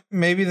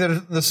 Maybe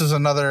this is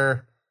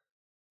another,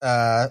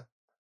 path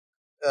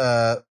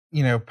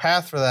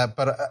for that.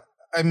 But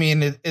I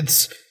mean,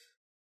 it's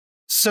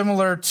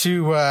similar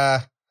to, I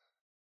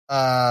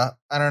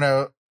don't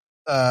know,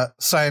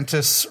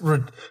 scientists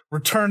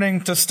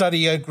returning to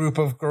study a group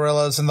of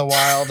gorillas in the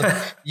wild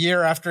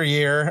year after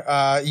year.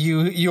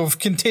 You've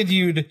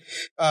continued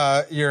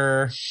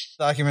your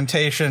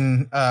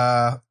documentation.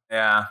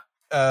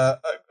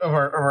 Of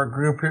our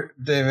group here,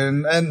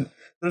 David, and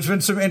there's been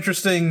some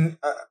interesting,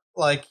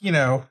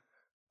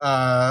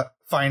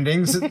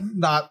 findings.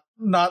 Not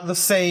the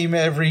same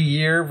every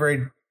year.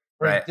 Very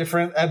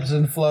different ebbs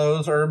and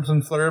flows, herbs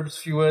and flurbs,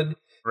 if you would.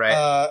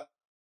 Right.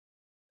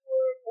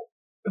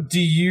 Do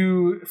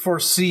you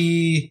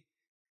foresee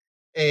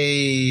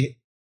a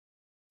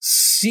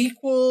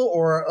sequel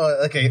or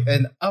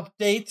an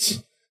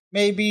update?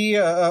 Maybe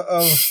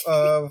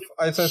of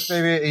Ice Ice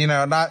Baby,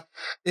 not.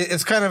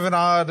 It's kind of an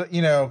odd,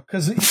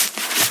 because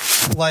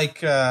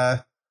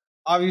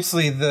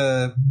obviously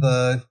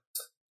the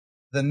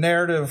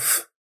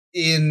narrative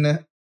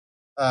in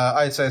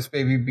Ice Ice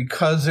Baby,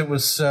 because it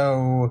was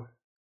so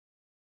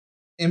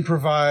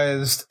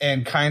improvised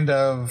and kind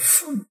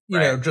of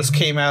just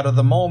came out of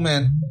the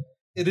moment.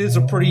 It is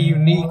a pretty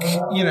unique,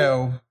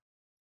 it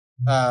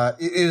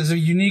is a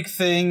unique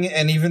thing,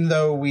 and even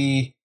though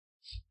we.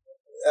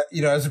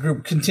 As a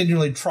group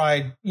continually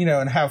tried,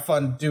 and have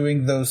fun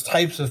doing those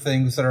types of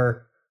things that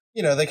are,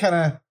 they kind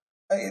of,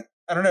 I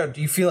don't know, do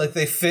you feel like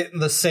they fit in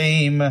the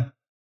same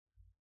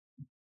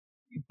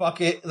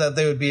bucket that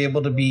they would be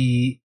able to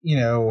be,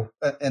 an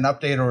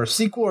update or a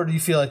sequel, or do you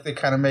feel like they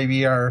kind of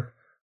maybe are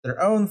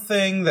their own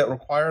thing that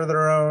require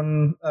their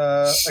own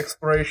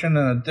exploration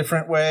in a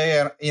different way?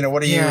 And,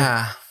 what do you,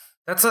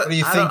 what do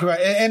you think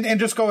about it? And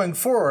just going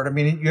forward, I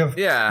mean, you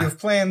have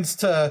plans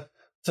to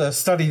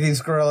study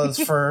these gorillas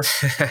for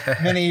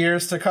many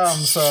years to come.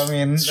 So, I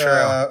mean, true.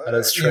 That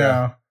is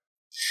true.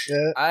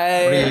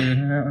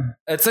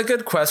 It's a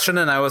good question,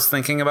 and I was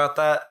thinking about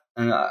that,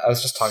 and I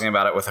was just talking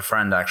about it with a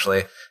friend,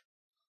 actually.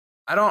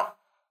 I don't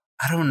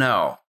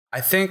know. I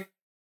think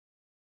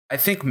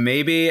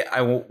maybe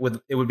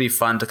it would be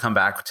fun to come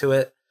back to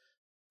it.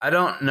 I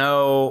don't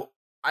know.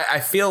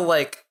 I feel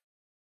like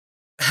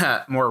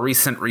more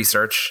recent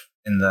research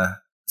in the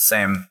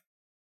same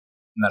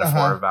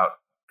metaphor about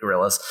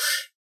gorillas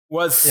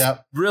was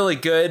really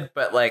good,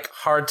 but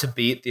hard to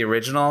beat the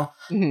original.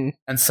 Mm-hmm.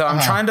 And so I'm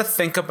trying to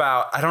think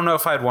about, I don't know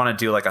if I'd want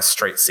to do a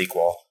straight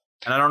sequel,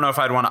 and I don't know if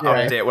I'd want to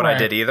update what I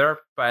did either,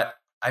 but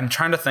I'm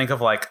trying to think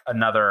of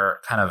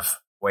another kind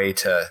of way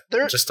to,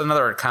 just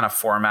another kind of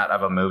format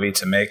of a movie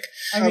to make.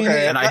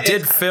 And I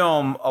did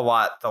film a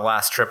lot the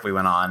last trip we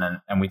went on,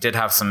 and we did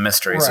have some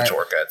mysteries which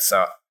were good.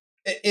 So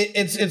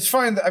it's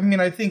fine. I mean,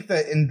 I think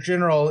that in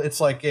general,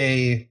 it's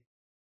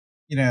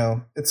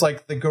it's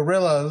like the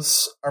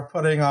gorillas are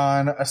putting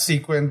on a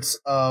sequence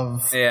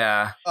of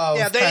they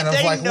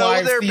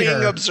know they're theater.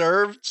 Being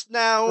observed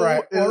now,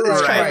 right?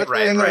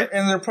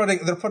 And they're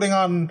putting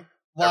on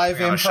live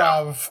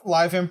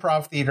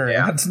improv theater,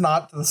 and it's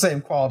not the same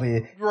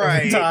quality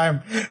every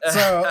time.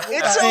 So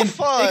it's so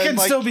fun. It can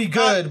still be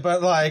good,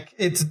 but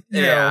it's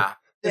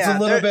it's a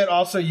little bit.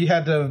 Also, you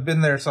had to have been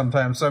there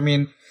sometimes. So I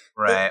mean,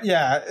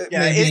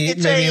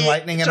 maybe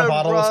lightning in a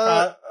bottle of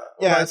Scott.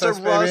 Yeah, it's a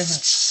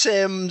Rust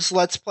Sims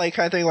Let's Play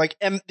kind of thing.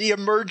 And the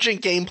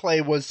emergent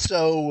gameplay was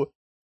so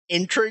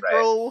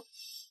integral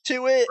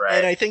to it,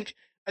 and I think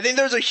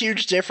there's a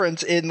huge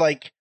difference in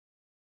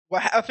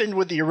what happened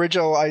with the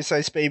original Ice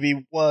Ice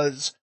Baby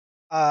was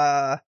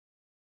a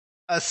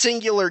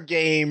singular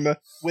game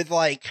with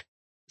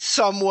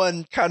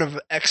someone kind of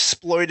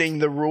exploiting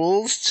the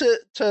rules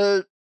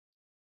to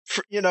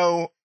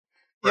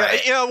where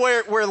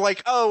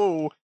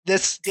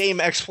this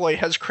game exploit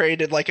has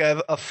created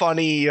a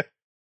funny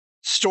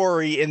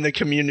story in the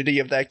community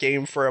of that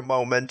game for a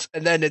moment,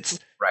 and then it's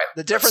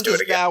the difference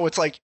is now it's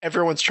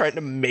everyone's trying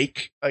to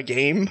make a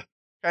game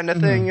kind of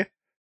thing.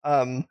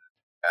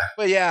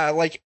 But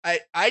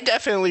I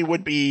definitely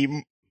would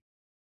be,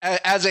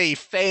 as a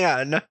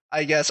fan,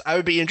 I guess I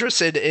would be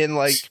interested in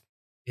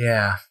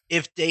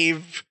if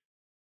Dave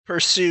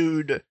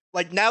pursued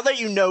now that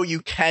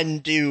you can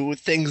do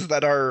things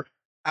that are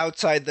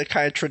outside the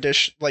kind of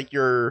tradition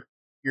your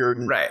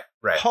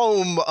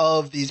home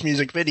of these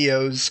music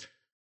videos.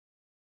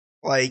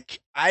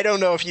 I don't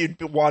know if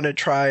you'd want to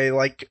try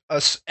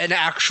an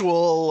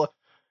actual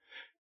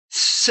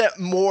set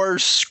more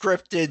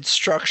scripted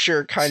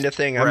structure kind of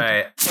thing, or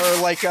is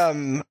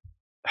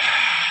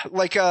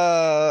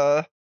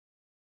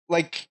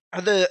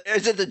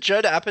it the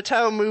Judd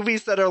Apatow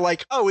movies that are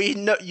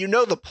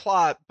the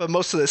plot, but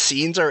most of the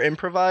scenes are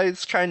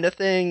improvised kind of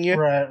thing,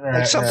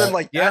 something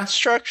like that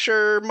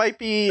structure might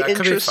be that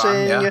interesting. Could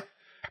be fun, yeah.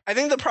 I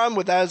think the problem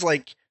with that is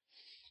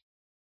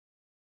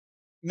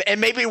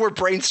and maybe we're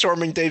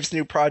brainstorming Dave's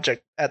new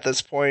project at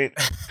this point,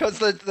 because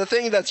the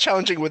thing that's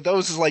challenging with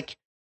those is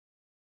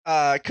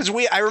because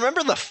I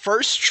remember the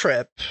first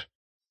trip,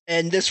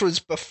 and this was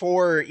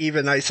before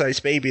even Ice Ice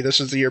Baby, this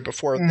was the year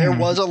before, there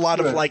was a lot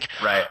of like,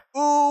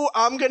 ooh,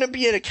 I'm gonna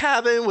be in a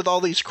cabin with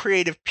all these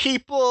creative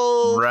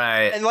people.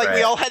 Right. And like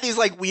we all had these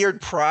like weird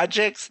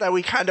projects that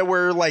we kind of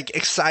were like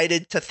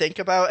excited to think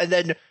about. And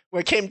then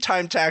when it came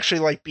time to actually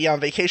like be on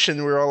vacation,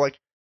 we were all like,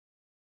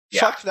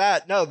 fuck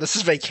that. No, this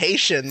is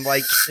vacation.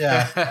 Like,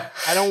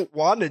 I don't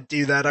want to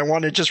do that. I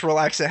want to just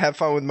relax and have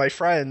fun with my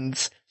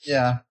friends.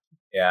 Yeah.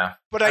 Yeah.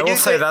 But I will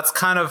say that's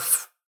kind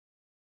of,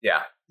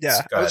 Yeah,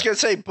 I was going to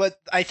say, but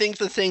I think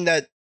the thing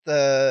that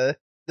the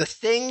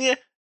thing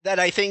that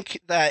I think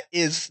that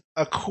is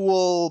a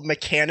cool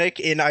mechanic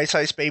in Ice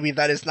Ice Baby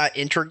that is not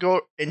integral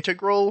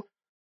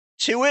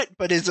to it,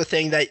 but is a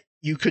thing that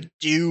you could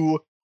do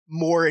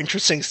more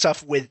interesting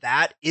stuff with,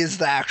 that is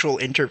the actual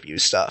interview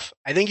stuff.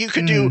 I think you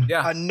could do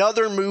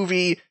another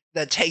movie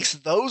that takes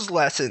those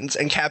lessons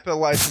and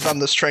capitalizes on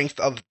the strength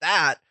of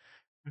that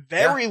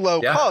very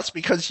low cost,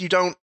 because you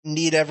don't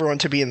need everyone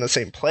to be in the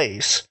same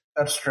place.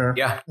 That's true.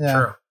 Yeah.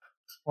 True.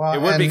 Well,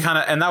 it would be kind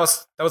of, and that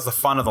was the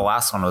fun of the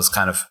last one, was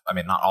kind of, I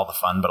mean, not all the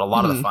fun, but a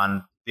lot of the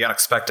fun, the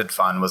unexpected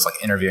fun was like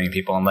interviewing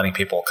people and letting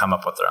people come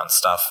up with their own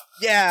stuff.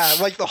 Yeah,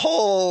 like the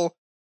whole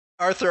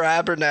Arthur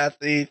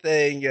Abernathy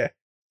thing. It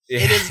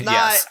is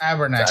not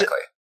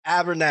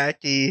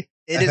Abernathy.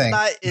 It is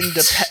not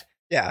independent.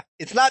 Yeah,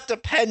 it's not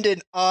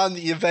dependent on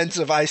the events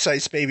of Ice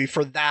Ice Baby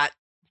for that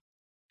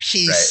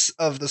piece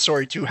of the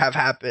story to have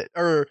happened,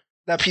 or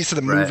that piece of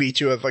the movie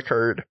to have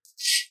occurred.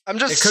 I'm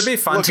just it could be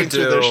fun looking to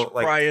do through the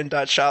like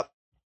Brian.shop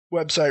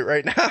website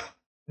right now.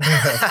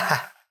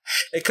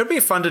 It could be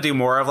fun to do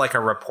more of like a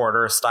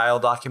reporter style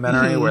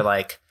documentary where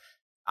like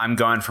I'm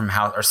going from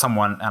house, or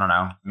someone, I don't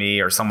know, me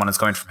or someone is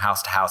going from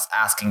house to house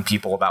asking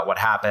people about what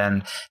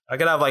happened. I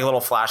could have like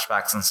little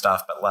flashbacks and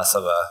stuff, but less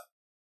of a,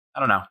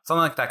 I don't know,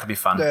 something like that could be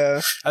fun.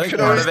 Yeah. I think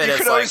part of it is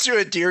you could always do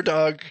a Deer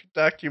Dog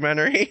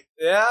documentary.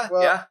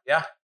 Yeah,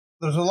 yeah.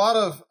 There's a lot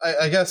of,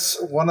 I guess,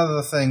 one of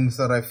the things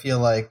that I feel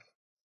like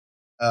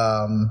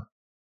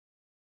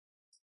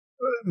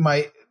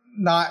might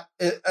not,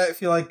 I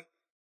feel like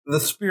the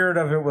spirit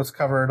of it was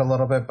covered a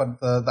little bit, but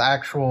the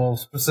actual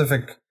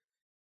specific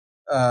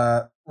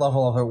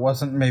level of it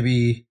wasn't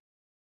maybe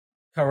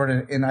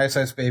covered in Ice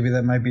Ice Baby.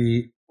 That might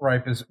be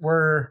ripe. Is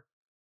we're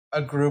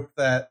a group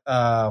that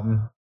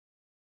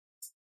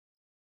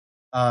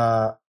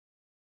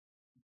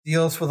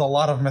deals with a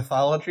lot of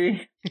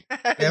mythology.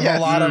 We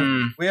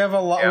have a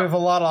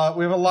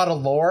lot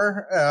of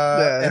lore,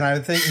 and I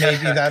think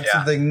maybe that's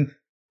something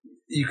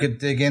you could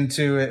dig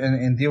into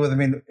and deal with. I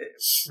mean,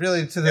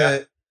 really, to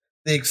the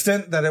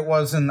extent that it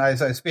was in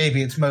Ice Ice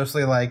Baby, it's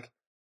mostly like,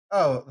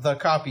 oh, the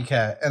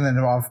copycat, and then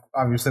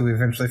obviously we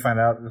eventually find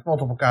out there's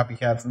multiple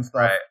copycats and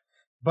stuff. Right.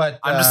 But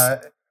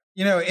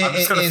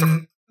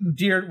in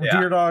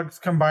Deer Dogs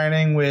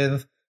combining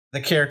with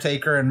the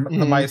caretaker and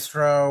the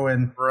maestro,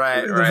 and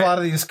there's a lot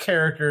of these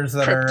characters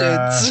that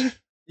Cryptids. are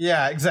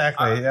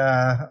exactly.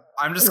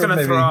 I'm just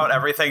gonna throw out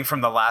everything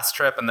from the last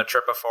trip and the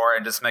trip before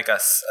and just make a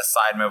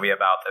side movie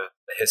about the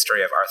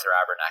history of Arthur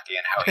Abernathy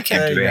and how he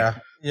came to be.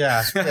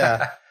 Yeah.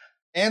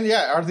 And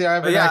Arthur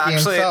Abernathy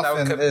himself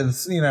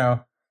is,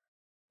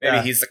 maybe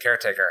he's the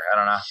caretaker. I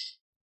don't know.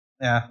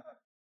 Yeah.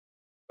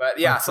 But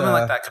something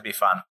like that could be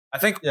fun. I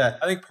think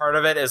part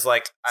of it is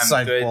like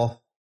I'm good.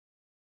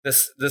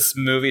 This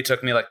movie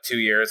took me like 2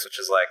 years, which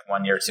is like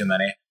 1 year too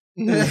many.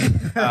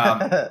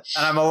 And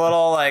I'm a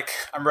little like,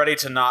 I'm ready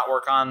to not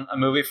work on a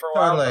movie for a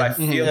while, but I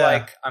feel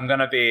like I'm going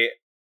to be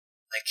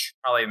like,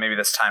 probably maybe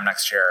this time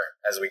next year,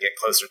 as we get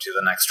closer to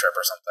the next trip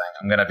or something,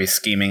 I'm going to be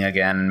scheming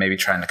again, maybe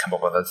trying to come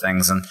up with other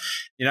things. And,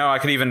 I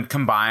could even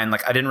combine,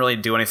 like, I didn't really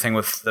do anything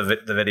with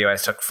the video I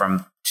took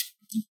from,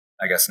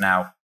 I guess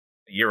now,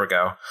 a year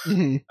ago.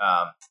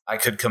 I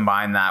could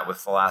combine that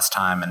with the last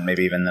time and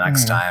maybe even the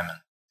next time. And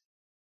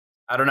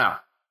I don't know.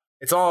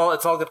 It's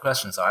all good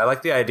questions. So I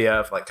like the idea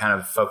of like kind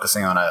of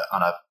focusing on an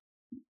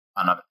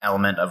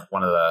element of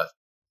one of the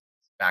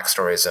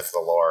backstories of the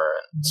lore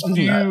and stuff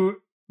like that.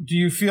 Do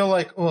you feel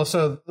like,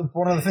 so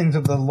one of the things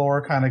that the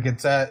lore kind of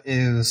gets at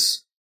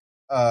is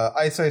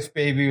Ice Ice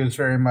Baby was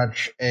very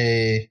much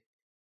it's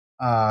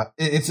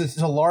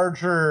a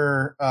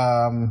larger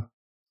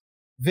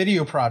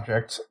video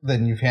project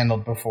than you've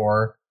handled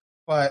before,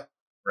 but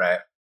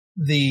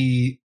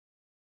the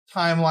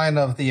timeline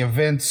of the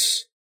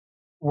events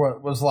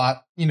was a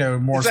lot,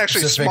 more it's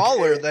actually specific.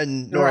 Smaller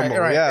than normal.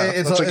 Right. Yeah,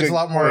 it's a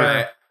lot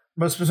more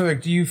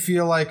specific. Do you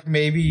feel like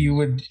maybe you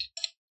would?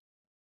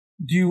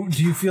 Do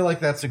you feel like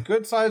that's a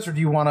good size, or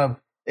do you want to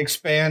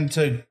expand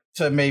to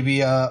maybe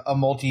a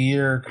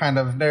multi-year kind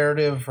of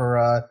narrative,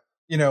 or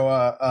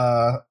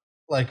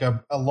like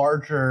a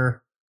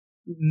larger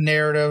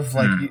narrative,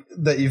 like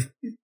that you've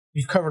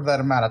covered that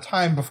amount of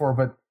time before,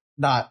 but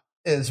not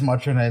as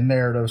much in a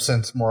narrative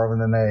sense, more of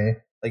in a,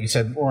 like you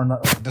said, more in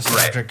a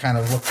nostalgic kind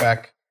of look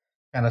back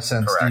kind of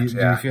sense. Correct, do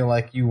you feel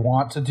like you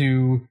want to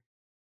do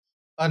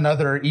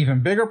another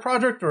even bigger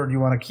project, or do you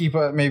want to keep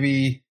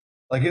maybe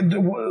like?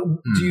 Do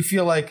you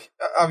feel like,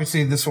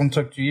 obviously this one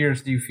took 2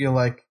 years? Do you feel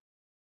like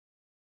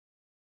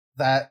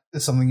that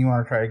is something you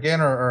want to try again,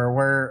 or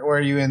where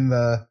are you in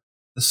the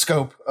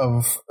scope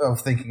of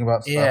thinking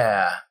about stuff.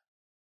 Yeah.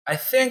 I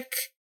think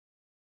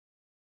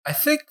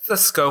the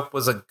scope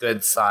was a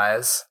good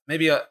size.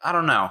 Maybe I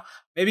don't know.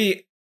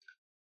 Maybe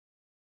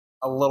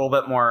a little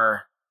bit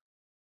more.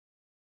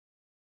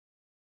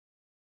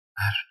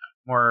 I don't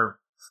know. More.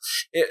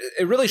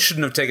 It really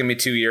shouldn't have taken me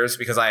 2 years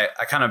because I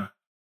kind of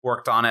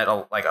worked on it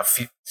a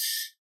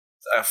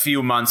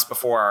few months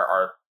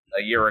before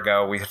a year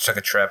ago. We took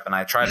a trip and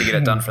I tried to get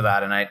it done for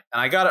that, and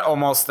I got it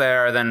almost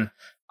there. Then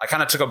I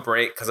kind of took a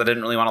break because I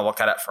didn't really want to look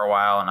at it for a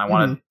while, and I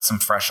wanted some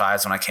fresh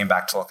eyes when I came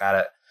back to look at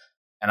it.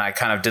 And I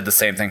kind of did the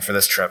same thing for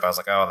this trip. I was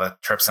like, oh, the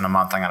trip's in a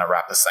month. I'm going to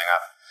wrap this thing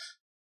up.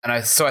 And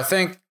I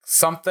think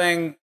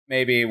something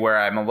maybe where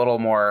I'm a little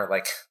more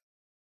like,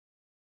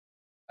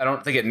 I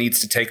don't think it needs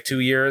to take 2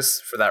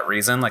 years for that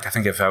reason. Like, I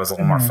think if I was a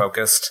little more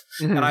focused,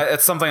 and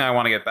it's something I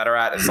want to get better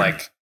at, is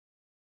like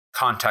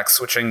context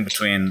switching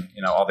between,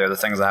 all the other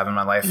things I have in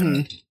my life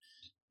and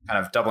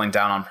kind of doubling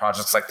down on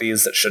projects like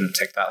these that shouldn't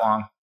take that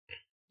long.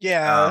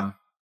 Yeah.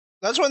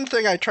 That's one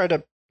thing I try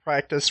to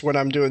practice when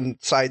I'm doing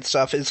side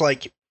stuff is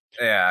like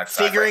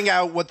figuring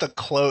out what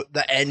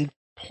the end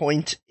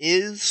point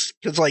is.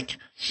 Because like,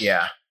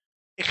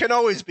 it can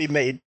always be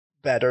made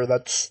better.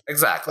 That's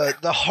exactly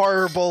the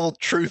horrible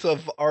truth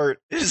of art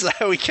is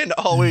that we can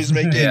always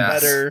make it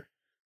better.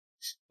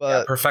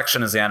 But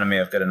perfection is the enemy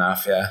of good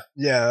enough.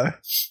 Yeah.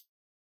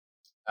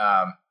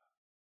 But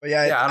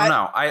I don't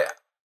know. I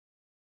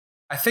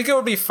think it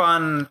would be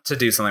fun to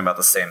do something about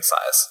the same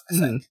size. I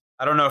think.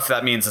 I don't know if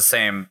that means the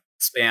same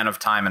span of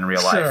time in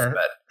real life,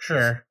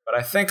 but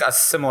I think a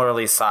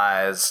similarly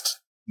sized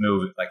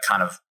movie, like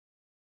kind of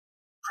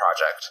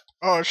project.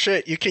 Oh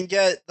shit! You can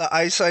get the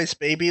Ice Ice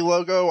Baby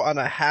logo on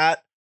a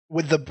hat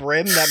with the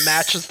brim that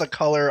matches the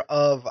color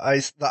of the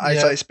Ice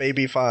Ice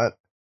Baby font.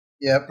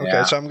 Yep.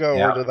 Okay, so I'm going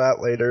to order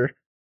that later.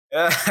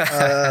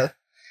 But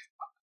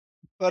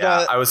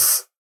I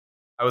was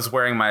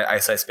wearing my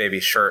Ice Ice Baby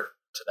shirt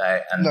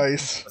today, and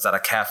was at a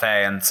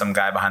cafe, and some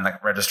guy behind the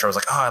register was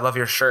like, "Oh, I love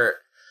your shirt,"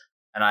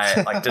 and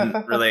I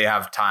didn't really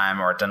have time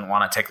or didn't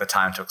want to take the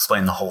time to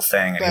explain the whole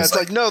thing. And it's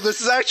like, no,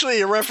 this is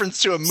actually a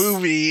reference to a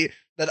movie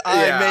that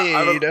I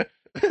made.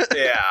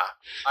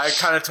 I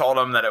kind of told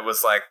him that it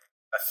was like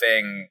a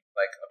thing,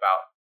 like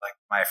about like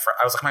I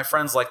was like, my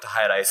friends like to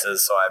hide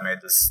ices, so I made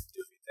this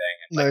goofy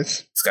thing. And,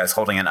 this guy's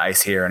holding an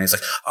ice here, and he's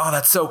like, "Oh,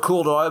 that's so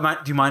cool. Do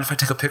you mind if I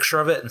take a picture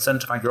of it and send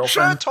it to my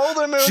girlfriend?" Sure, I told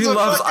him she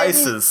loves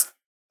ices.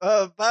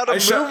 About a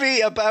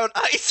movie about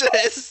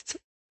ISIS.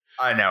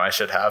 I know, I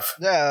should have.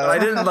 Yeah. But I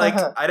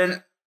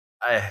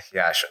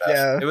should have.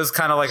 Yeah. It was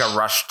kind of like a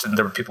rush and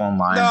there were people in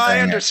line. No, I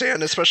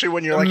understand, especially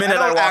when you're like, I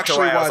don't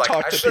actually want to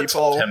talk to people. I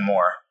told him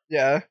more.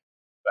 Yeah.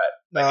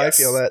 But I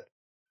feel that.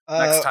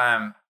 Next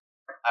time,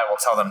 I will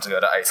tell them to go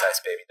to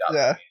iceicebaby.com.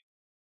 Yeah.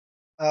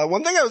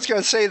 One thing I was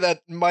going to say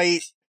that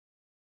might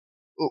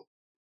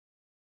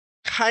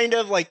kind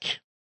of like,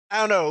 I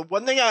don't know.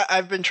 One thing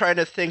I've been trying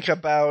to think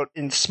about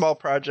in small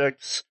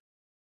projects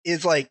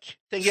is like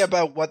thinking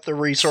about what the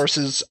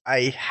resources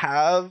I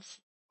have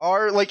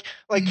are. Like,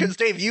 because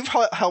Dave, you've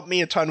helped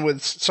me a ton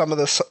with some of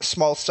the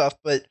small stuff,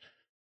 but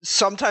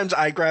sometimes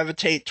I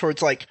gravitate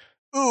towards like,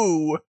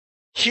 ooh,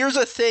 here's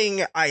a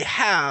thing I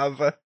have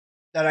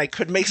that I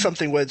could make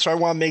something with, so I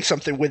want to make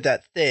something with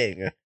that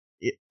thing.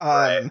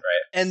 Right.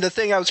 And the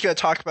thing I was going to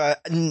talk about,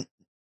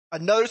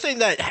 another thing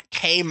that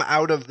came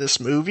out of this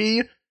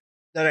movie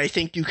that I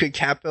think you could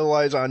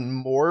capitalize on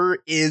more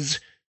is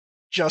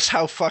just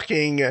how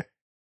fucking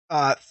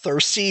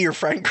thirsty your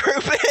friend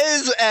group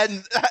is,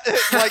 and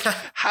like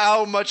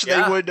how much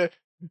they would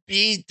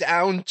be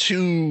down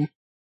to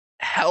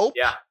help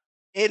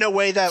in a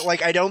way that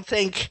like I don't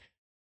think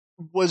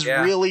was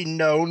really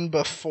known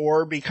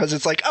before, because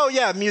it's like, oh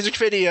yeah, music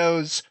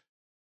videos,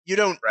 you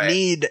don't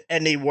need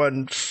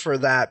anyone for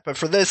that, but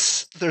for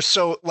this there's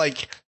so,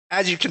 like,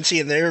 as you can see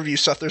in the interview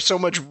stuff, there's so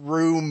much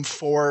room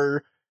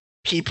for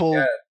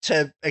people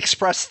to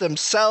express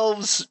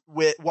themselves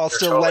while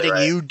still letting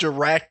you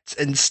direct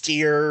and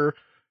steer.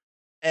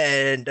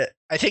 And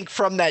I think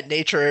from that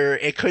nature,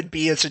 it could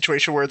be a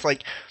situation where it's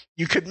like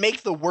you could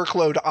make the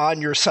workload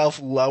on yourself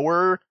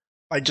lower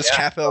by just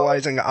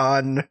capitalizing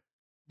on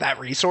that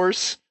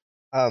resource.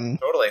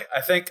 Totally. I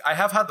think I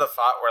have had the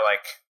thought where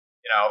like,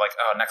 oh,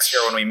 next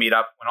year when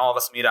all of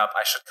us meet up,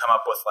 I should come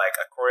up with like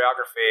a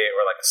choreography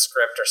or like a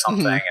script or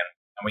something, and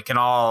we can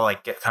all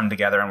like come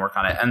together and work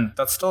on it. And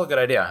that's still a good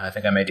idea. I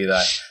think I may do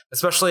that.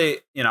 Especially,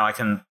 I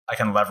can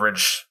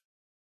leverage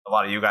a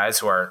lot of you guys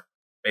who are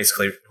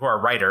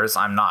writers.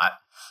 I'm not.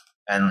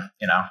 And,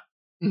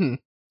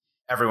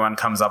 everyone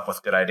comes up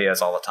with good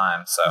ideas all the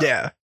time. So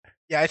yeah,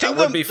 I think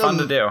that would be fun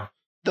to do.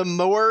 The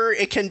more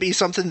it can be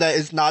something that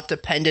is not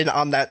dependent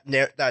on that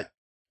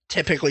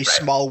typically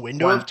small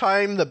window of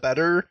time, the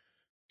better.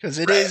 Because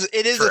it is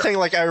the thing.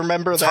 Like, I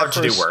remember it's that hard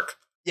to do work.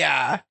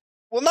 Yeah.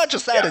 Well, not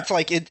just that. It's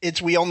like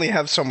it's we only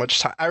have so much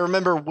time. I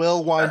remember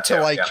Will wanted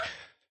to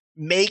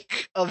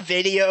make a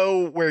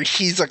video where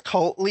he's a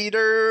cult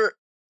leader,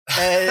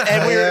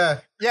 and we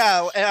were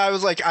and I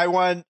was like, I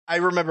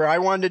remember I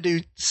wanted to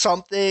do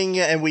something,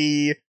 and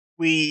we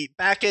we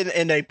back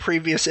in a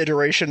previous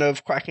iteration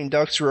of Quacking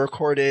Ducks, we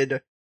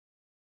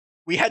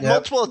had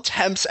multiple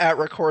attempts at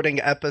recording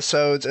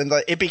episodes, and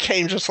it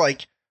became just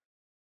like,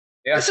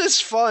 this is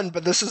fun,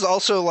 but this is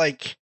also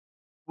like,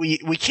 we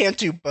can't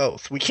do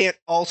both. We can't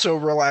also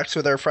relax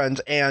with our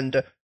friends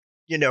and,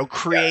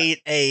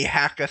 create a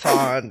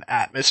hackathon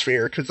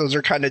atmosphere, because those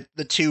are kind of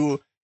the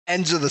two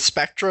ends of the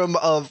spectrum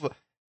of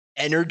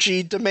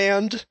energy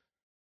demand.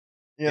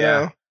 You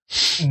know?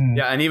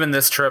 Yeah, and even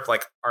this trip,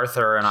 like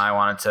Arthur and I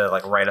wanted to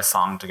like write a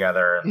song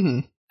together,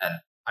 and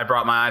I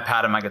brought my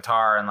iPad and my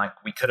guitar, and like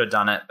we could have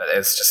done it, but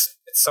it's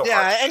so hard.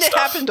 Yeah, and it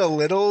happened a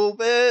little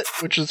bit,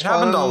 which was fun.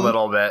 Happened a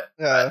little bit,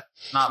 but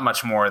not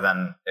much more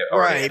than it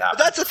already right. But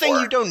that's the thing;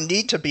 you don't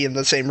need to be in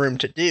the same room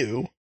to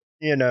do.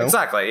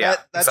 Exactly. Yeah,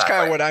 that's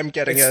kind of what I'm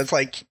getting at. It's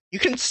like you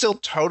can still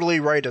totally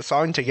write a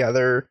song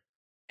together,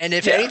 and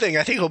if anything,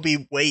 I think it'll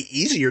be way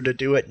easier to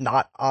do it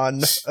not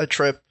on a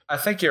trip. I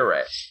think you're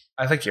right.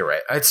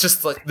 It's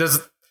just like there's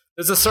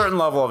a certain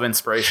level of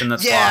inspiration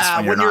that's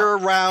lost when you're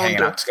around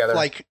together.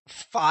 Like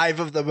 5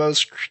 of the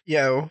most,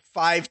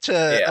 5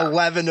 to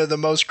 11 of the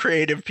most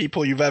creative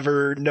people you've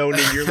ever known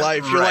in your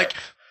life. You're like,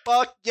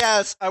 fuck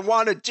yes, I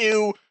want to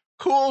do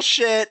cool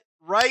shit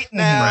right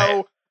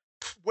now.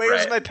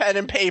 Where's my pen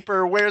and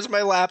paper? Where's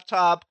my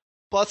laptop?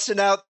 Busting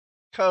out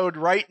code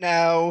right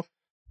now.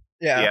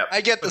 Yeah, I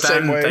get the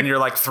same way. Then you're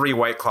like 3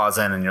 White Claws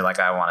in, and you're like,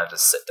 I want to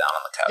just sit down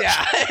on the couch.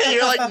 Yeah,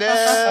 you're like,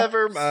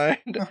 never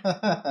mind.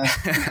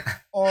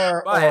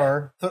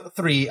 or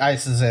 3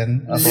 ices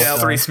in. 3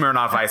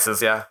 Smirnoff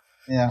ices, yeah.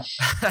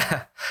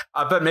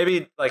 But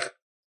maybe like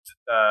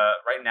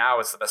right now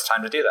is the best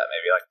time to do that.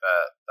 Maybe like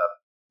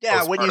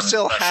the when you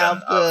still have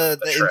the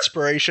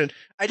inspiration.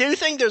 I do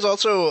think there's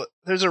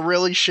a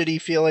really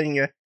shitty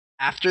feeling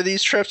after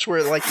these trips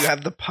where like you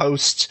have the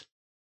post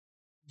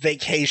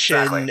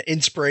vacation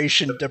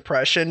inspiration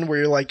depression where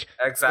you're like,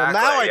 well,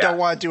 now I don't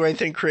want to do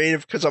anything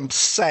creative because I'm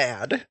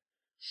sad.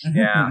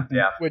 Yeah.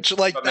 Which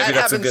like that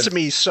happens to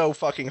me so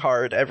fucking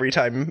hard every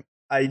time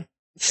I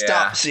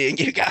stop seeing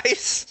you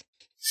guys.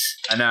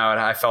 I know,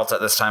 and I felt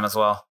it this time as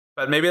well.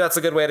 But maybe that's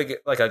a good way to get,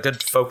 like a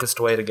good focused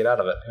way to get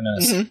out of it. Who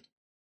knows?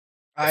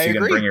 I agree. You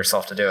can bring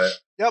yourself to do it.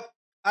 Yep,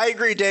 I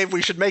agree, Dave.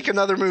 We should make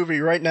another movie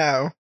right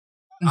now.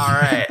 All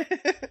right.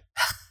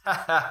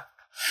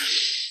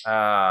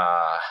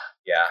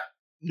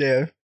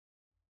 Yeah.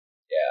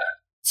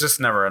 It's just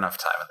never enough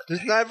time in the day.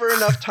 There's never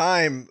enough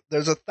time.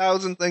 There's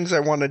 1,000 things I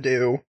want to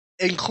do,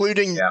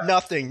 including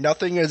nothing.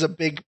 Nothing is a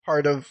big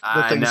part of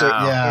the things that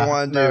I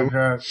want to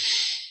do.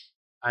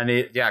 I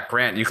need,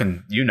 Grant,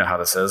 you know how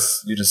this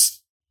is. You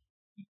just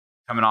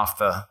coming off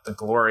the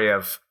glory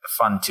of a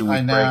fun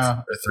 2-week break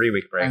or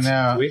 3-week break. I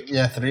know. 2 week?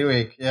 Yeah, 3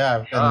 week.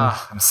 Yeah.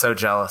 I'm so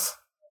jealous.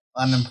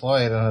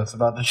 Unemployed, and it's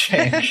about to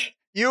change.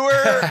 You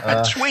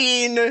were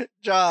between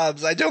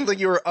jobs. I don't think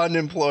you were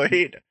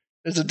unemployed.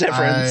 There's a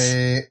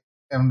difference.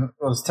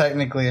 Was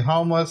technically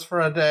homeless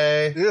for a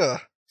day. Yeah.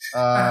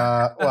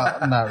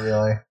 Well, not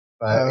really,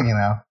 but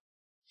Yeah.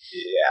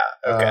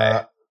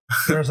 Okay.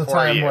 There was a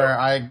time where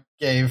I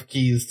gave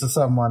keys to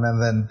someone and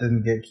then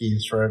didn't get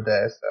keys for a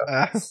day.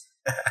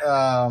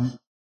 So,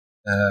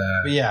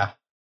 but yeah.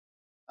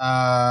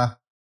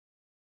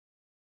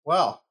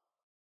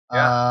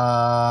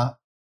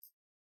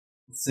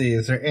 Let's see.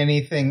 Is there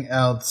anything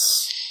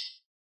else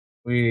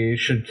we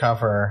should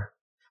cover?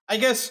 I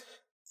guess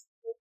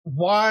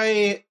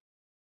why.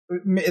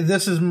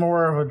 This is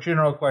more of a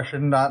general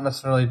question, not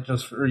necessarily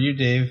just for you,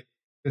 Dave,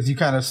 because you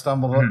kind of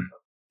stumbled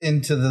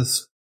into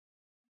this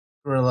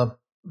gorilla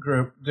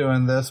group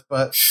doing this.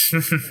 But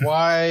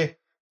why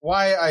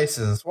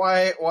ices?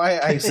 Why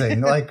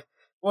icing? Like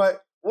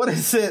what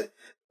is it?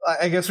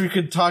 I guess we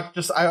could talk.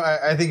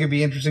 I think it'd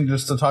be interesting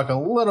just to talk a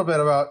little bit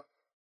about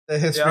the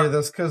history of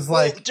this, because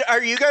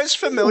are you guys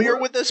familiar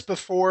with this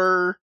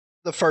before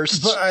the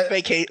first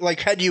vacate? Like,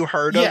 had you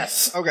heard of?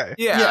 Yes. Okay.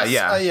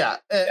 Yeah.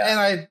 And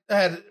I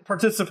had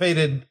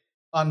participated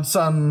on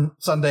some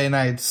Sunday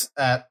nights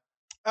at.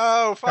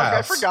 Oh fuck!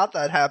 House. I forgot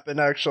that happened.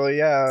 Actually,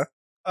 yeah.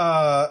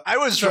 I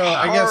was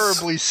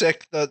horribly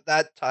sick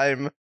that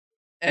time,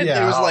 and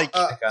it was like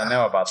I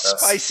know about this.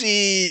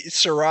 Spicy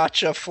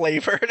sriracha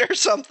flavored or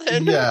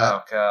something. Yeah.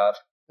 Oh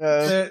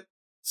god.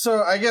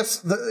 So I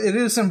guess it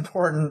is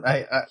important.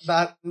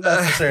 Not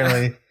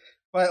necessarily,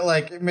 but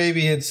like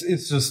maybe it's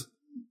just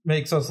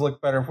makes us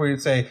look better if we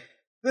say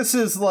this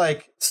is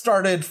like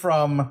started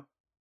from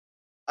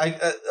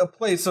a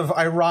place of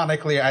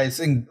ironically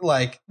icing.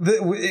 Like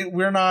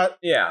we're not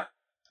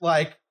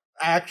like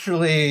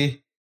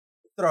actually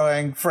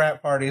throwing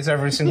frat parties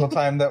every single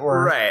time that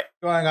we're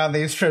going on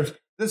these trips.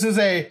 This is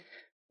a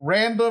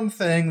random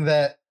thing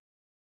that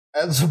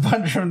as a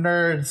bunch of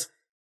nerds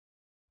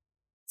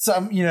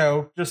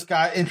just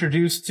got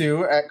introduced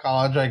to at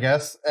college, I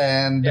guess,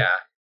 and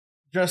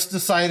just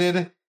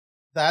decided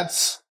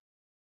that's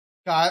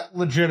got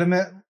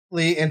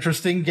legitimately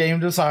interesting game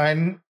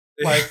design.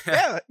 Like,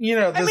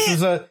 this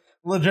is a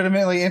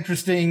legitimately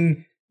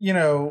interesting,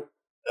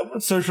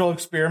 social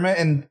experiment,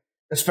 and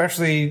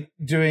especially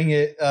doing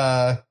it.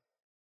 I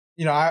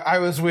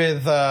was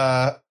with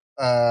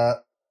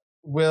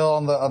Will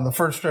on the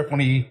first trip when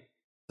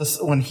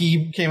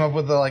he came up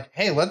with the like,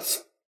 hey,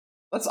 let's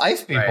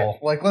ice people,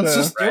 like let's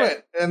just do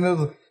it,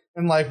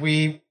 and like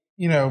we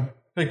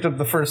picked up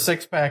the first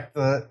 6-pack,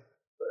 the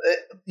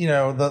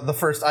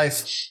first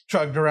ice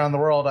chugged around the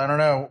world. I don't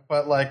know,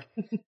 but like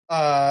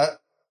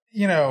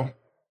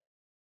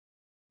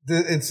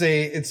it's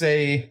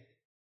a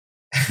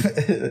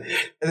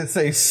it's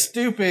a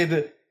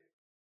stupid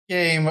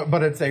game,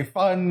 but it's a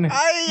fun,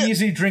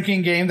 easy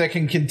drinking game that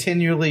can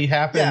continually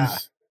happen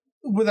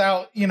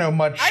without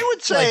much. I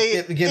would say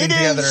like, getting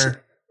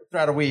together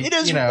throughout a week. It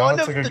is one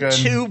of the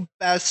two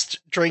best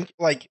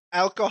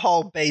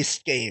alcohol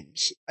based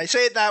games. I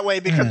say it that way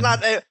because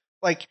not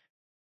like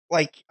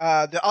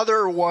the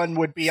other one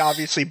would be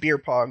obviously beer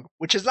pong,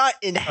 which is not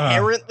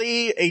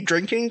inherently a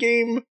drinking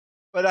game,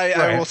 but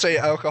I will say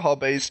alcohol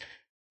based.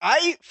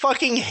 I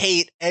fucking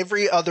hate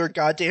every other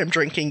goddamn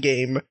drinking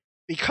game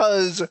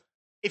because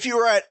if you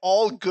are at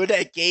all good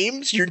at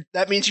games,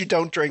 that means you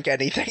don't drink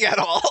anything at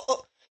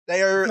all.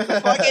 They are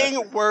the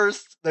fucking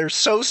worst. They're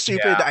so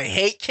stupid. Yeah. I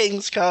hate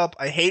King's Cup.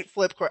 I hate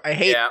Flipcourt. I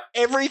hate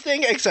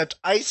everything except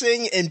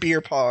icing and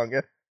beer pong.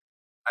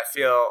 I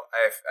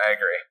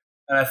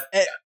agree.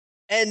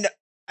 And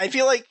I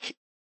feel like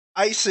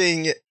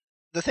icing,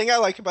 the thing I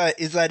like about it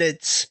is that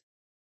it's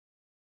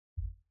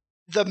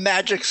the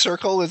magic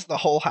circle is the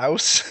whole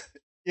house,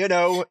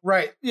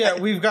 Right. Yeah,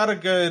 we've got a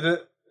good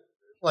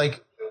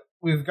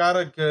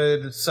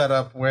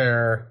setup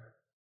where,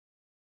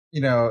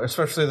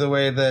 especially the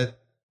way that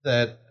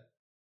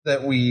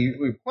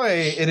we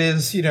play, it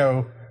is,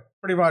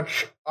 pretty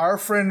much our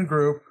friend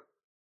group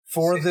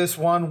for this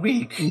 1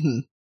 week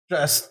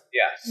just,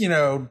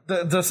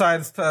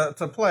 decides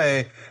to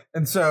play.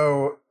 And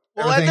so,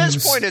 at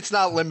this point, it's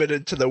not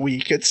limited to the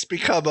week. It's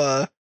become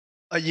a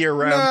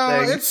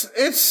year-round thing.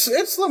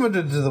 It's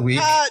limited to the week.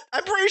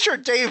 I'm pretty sure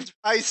Dave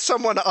iced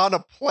someone on a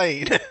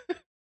plane.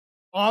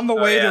 On the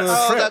way to the trip.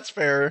 Oh, that's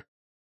fair.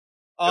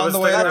 On the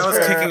way to the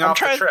trip. Kicking off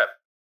the trip.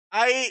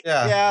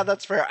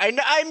 That's fair.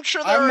 I'm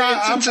sure there are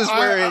instances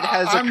where it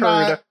has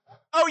occurred.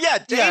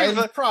 Dave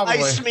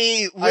iced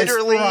me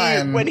literally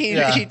when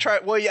he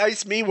tried. Well, he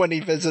iced me when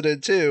he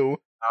visited too.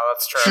 Oh,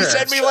 that's true. He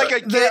sent me like a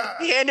gift.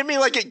 He handed me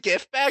like a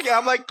gift bag. And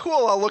I'm like,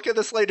 cool. I'll look at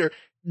this later.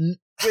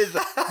 With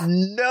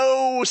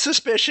no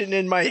suspicion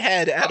in my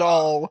head at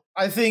all.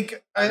 I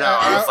think I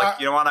was like,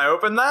 you don't want to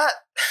open that?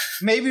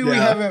 Maybe we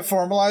haven't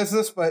formalized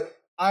this, but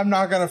I'm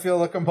not going to feel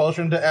the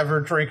compulsion to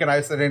ever drink an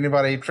ice that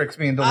anybody tricks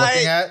me into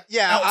looking at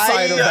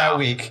outside of that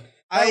week.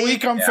 That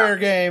week I'm fair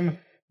game,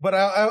 but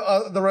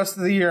the rest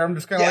of the year I'm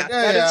just kind of like,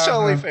 it's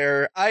totally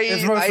fair.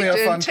 It's mostly a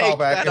fun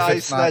callback. That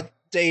ice that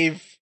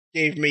Dave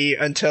gave me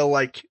until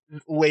like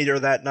later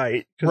that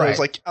night because I was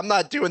like, I'm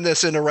not doing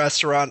this in a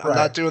restaurant. I'm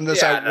not doing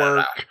this at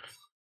work. No.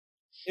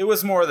 It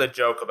was more the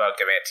joke about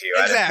giving it to you.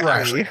 Exactly. I didn't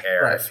actually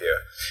care if you.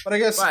 But I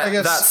guess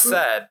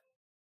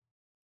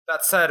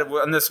that said,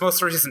 on this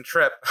most recent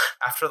trip,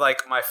 after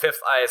like my 5th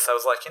ice, I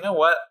was like, you know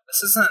what?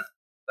 This isn't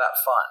that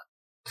fun.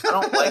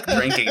 I don't like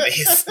drinking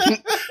these.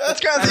 That's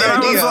kind of the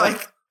idea.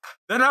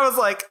 Then I was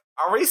like,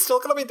 are we still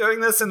going to be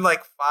doing this in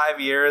like 5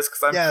 years?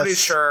 Because I'm pretty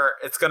sure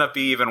it's going to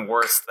be even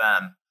worse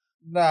then.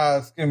 No,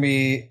 it's going to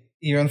be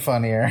even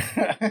funnier.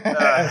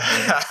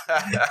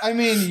 I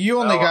mean, you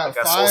only got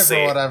 5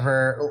 or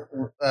whatever.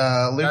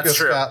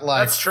 Lucas got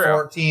like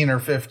 14 or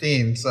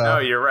 15. So no,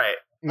 you're right.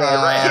 No,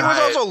 you're right. He was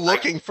also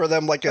looking for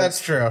them like a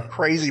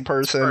crazy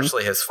person. It's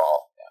partially his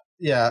fault.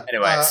 Yeah.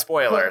 Anyway,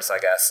 spoilers, I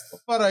guess.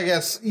 But I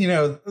guess,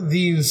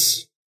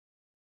 these,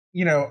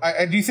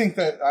 I do think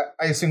that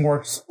icing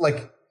works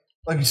like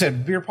you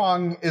said, beer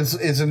pong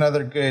is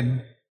another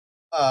good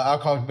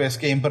alcoholic-based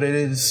game, but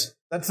it's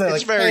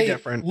very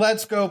different.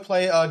 Let's go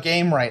play a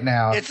game right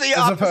now. It's the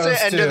opposite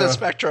end of the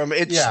spectrum.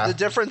 It's the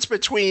difference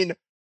between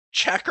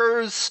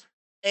checkers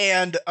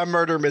and a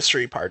murder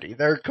mystery party.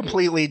 They're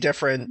completely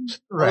different.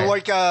 Right.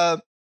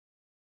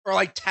 Or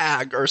like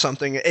tag or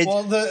something.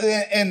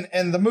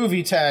 The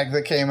movie Tag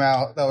that came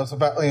out that was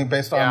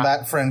based on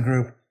that friend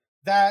group.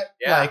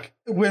 Like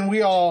when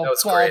we all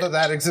saw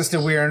that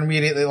existed, we were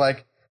immediately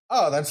like,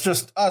 oh, that's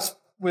just us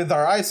with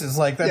our ices.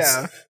 Like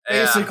that's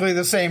basically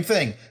the same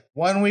thing.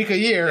 1 week a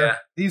year,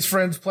 these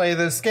friends play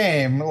this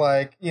game.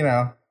 Like,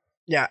 Yeah,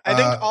 I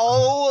think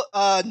all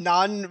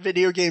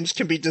non-video games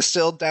can be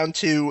distilled down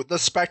to the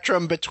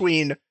spectrum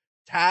between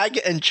tag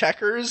and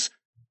checkers.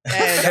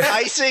 And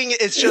icing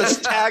is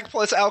just tag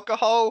plus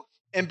alcohol,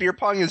 and beer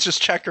pong is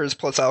just checkers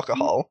plus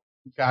alcohol.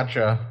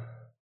 Gotcha.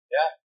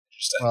 Yeah,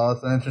 interesting. Well,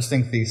 it's an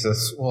interesting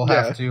thesis. We'll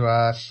have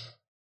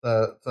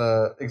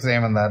to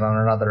examine that on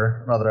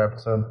another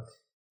episode.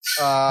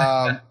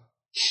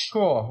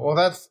 Cool. Well,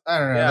 that's I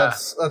don't know. Yeah.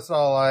 That's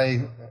all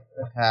I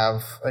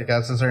have. I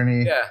guess. Is there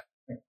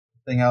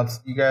anything else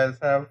you guys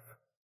have?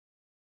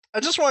 I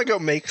just want to go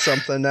make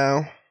something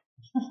now.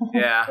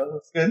 Yeah,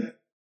 that's good.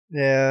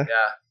 Yeah.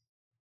 Yeah.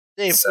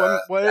 Dave,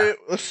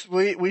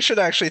 we should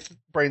actually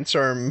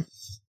brainstorm.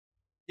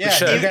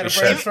 Yeah, you got to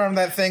brainstorm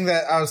that thing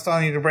that I was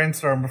telling you to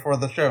brainstorm before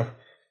the show.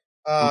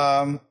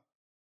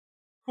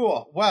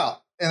 Cool.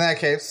 Well, in that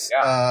case,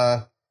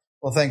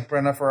 we'll thank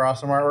Brenna for her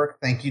awesome artwork.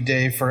 Thank you,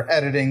 Dave, for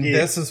editing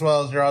this as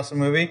well as your awesome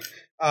movie.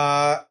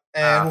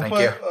 And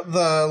we'll put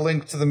the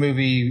link to the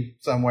movie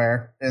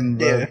somewhere in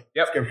the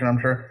description, I'm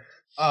sure.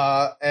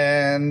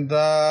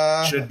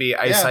 Should be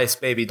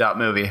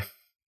icebaby.movie.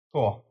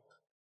 Cool.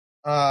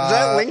 Is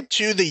that linked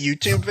to the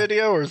YouTube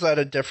video, or is that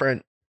a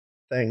different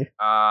thing?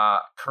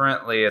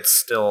 Currently, it's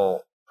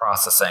still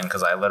processing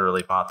because I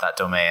literally bought that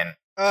domain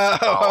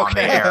on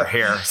the air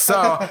here.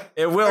 So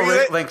it will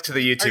link to the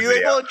YouTube video. Are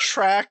you able to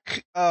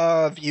track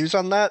views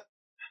on that?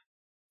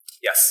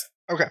 Yes.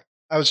 Okay.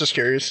 I was just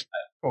curious.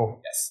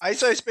 Cool. Yes.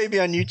 Ice Baby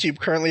on YouTube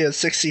currently has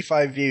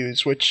 65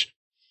 views, which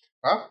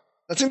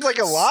that seems like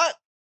a lot.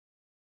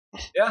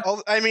 Yeah.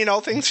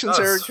 All things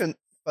considered,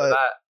 but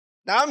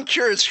now I'm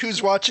curious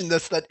who's watching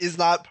this that is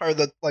not part of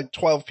the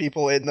 12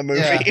 people in the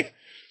movie. Yeah.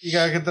 You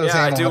gotta get those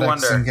I do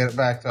wonder. And get it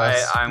back to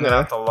us. I'm gonna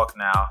have to look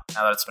now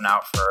that it's been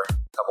out for a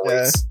couple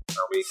weeks.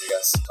 Or a week, I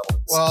guess. A couple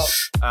weeks. Well,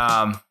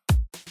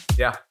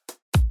 yeah.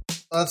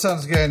 Well, that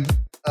sounds good.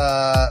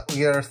 We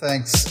get our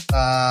thanks.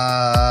 Bye.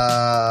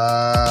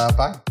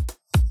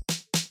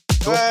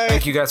 Cool. Bye.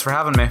 Thank you guys for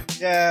having me.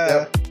 Yeah.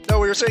 Yep. No,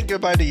 we were saying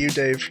goodbye to you,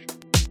 Dave.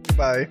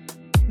 Bye.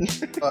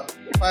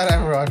 Bye,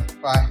 everyone.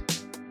 Bye.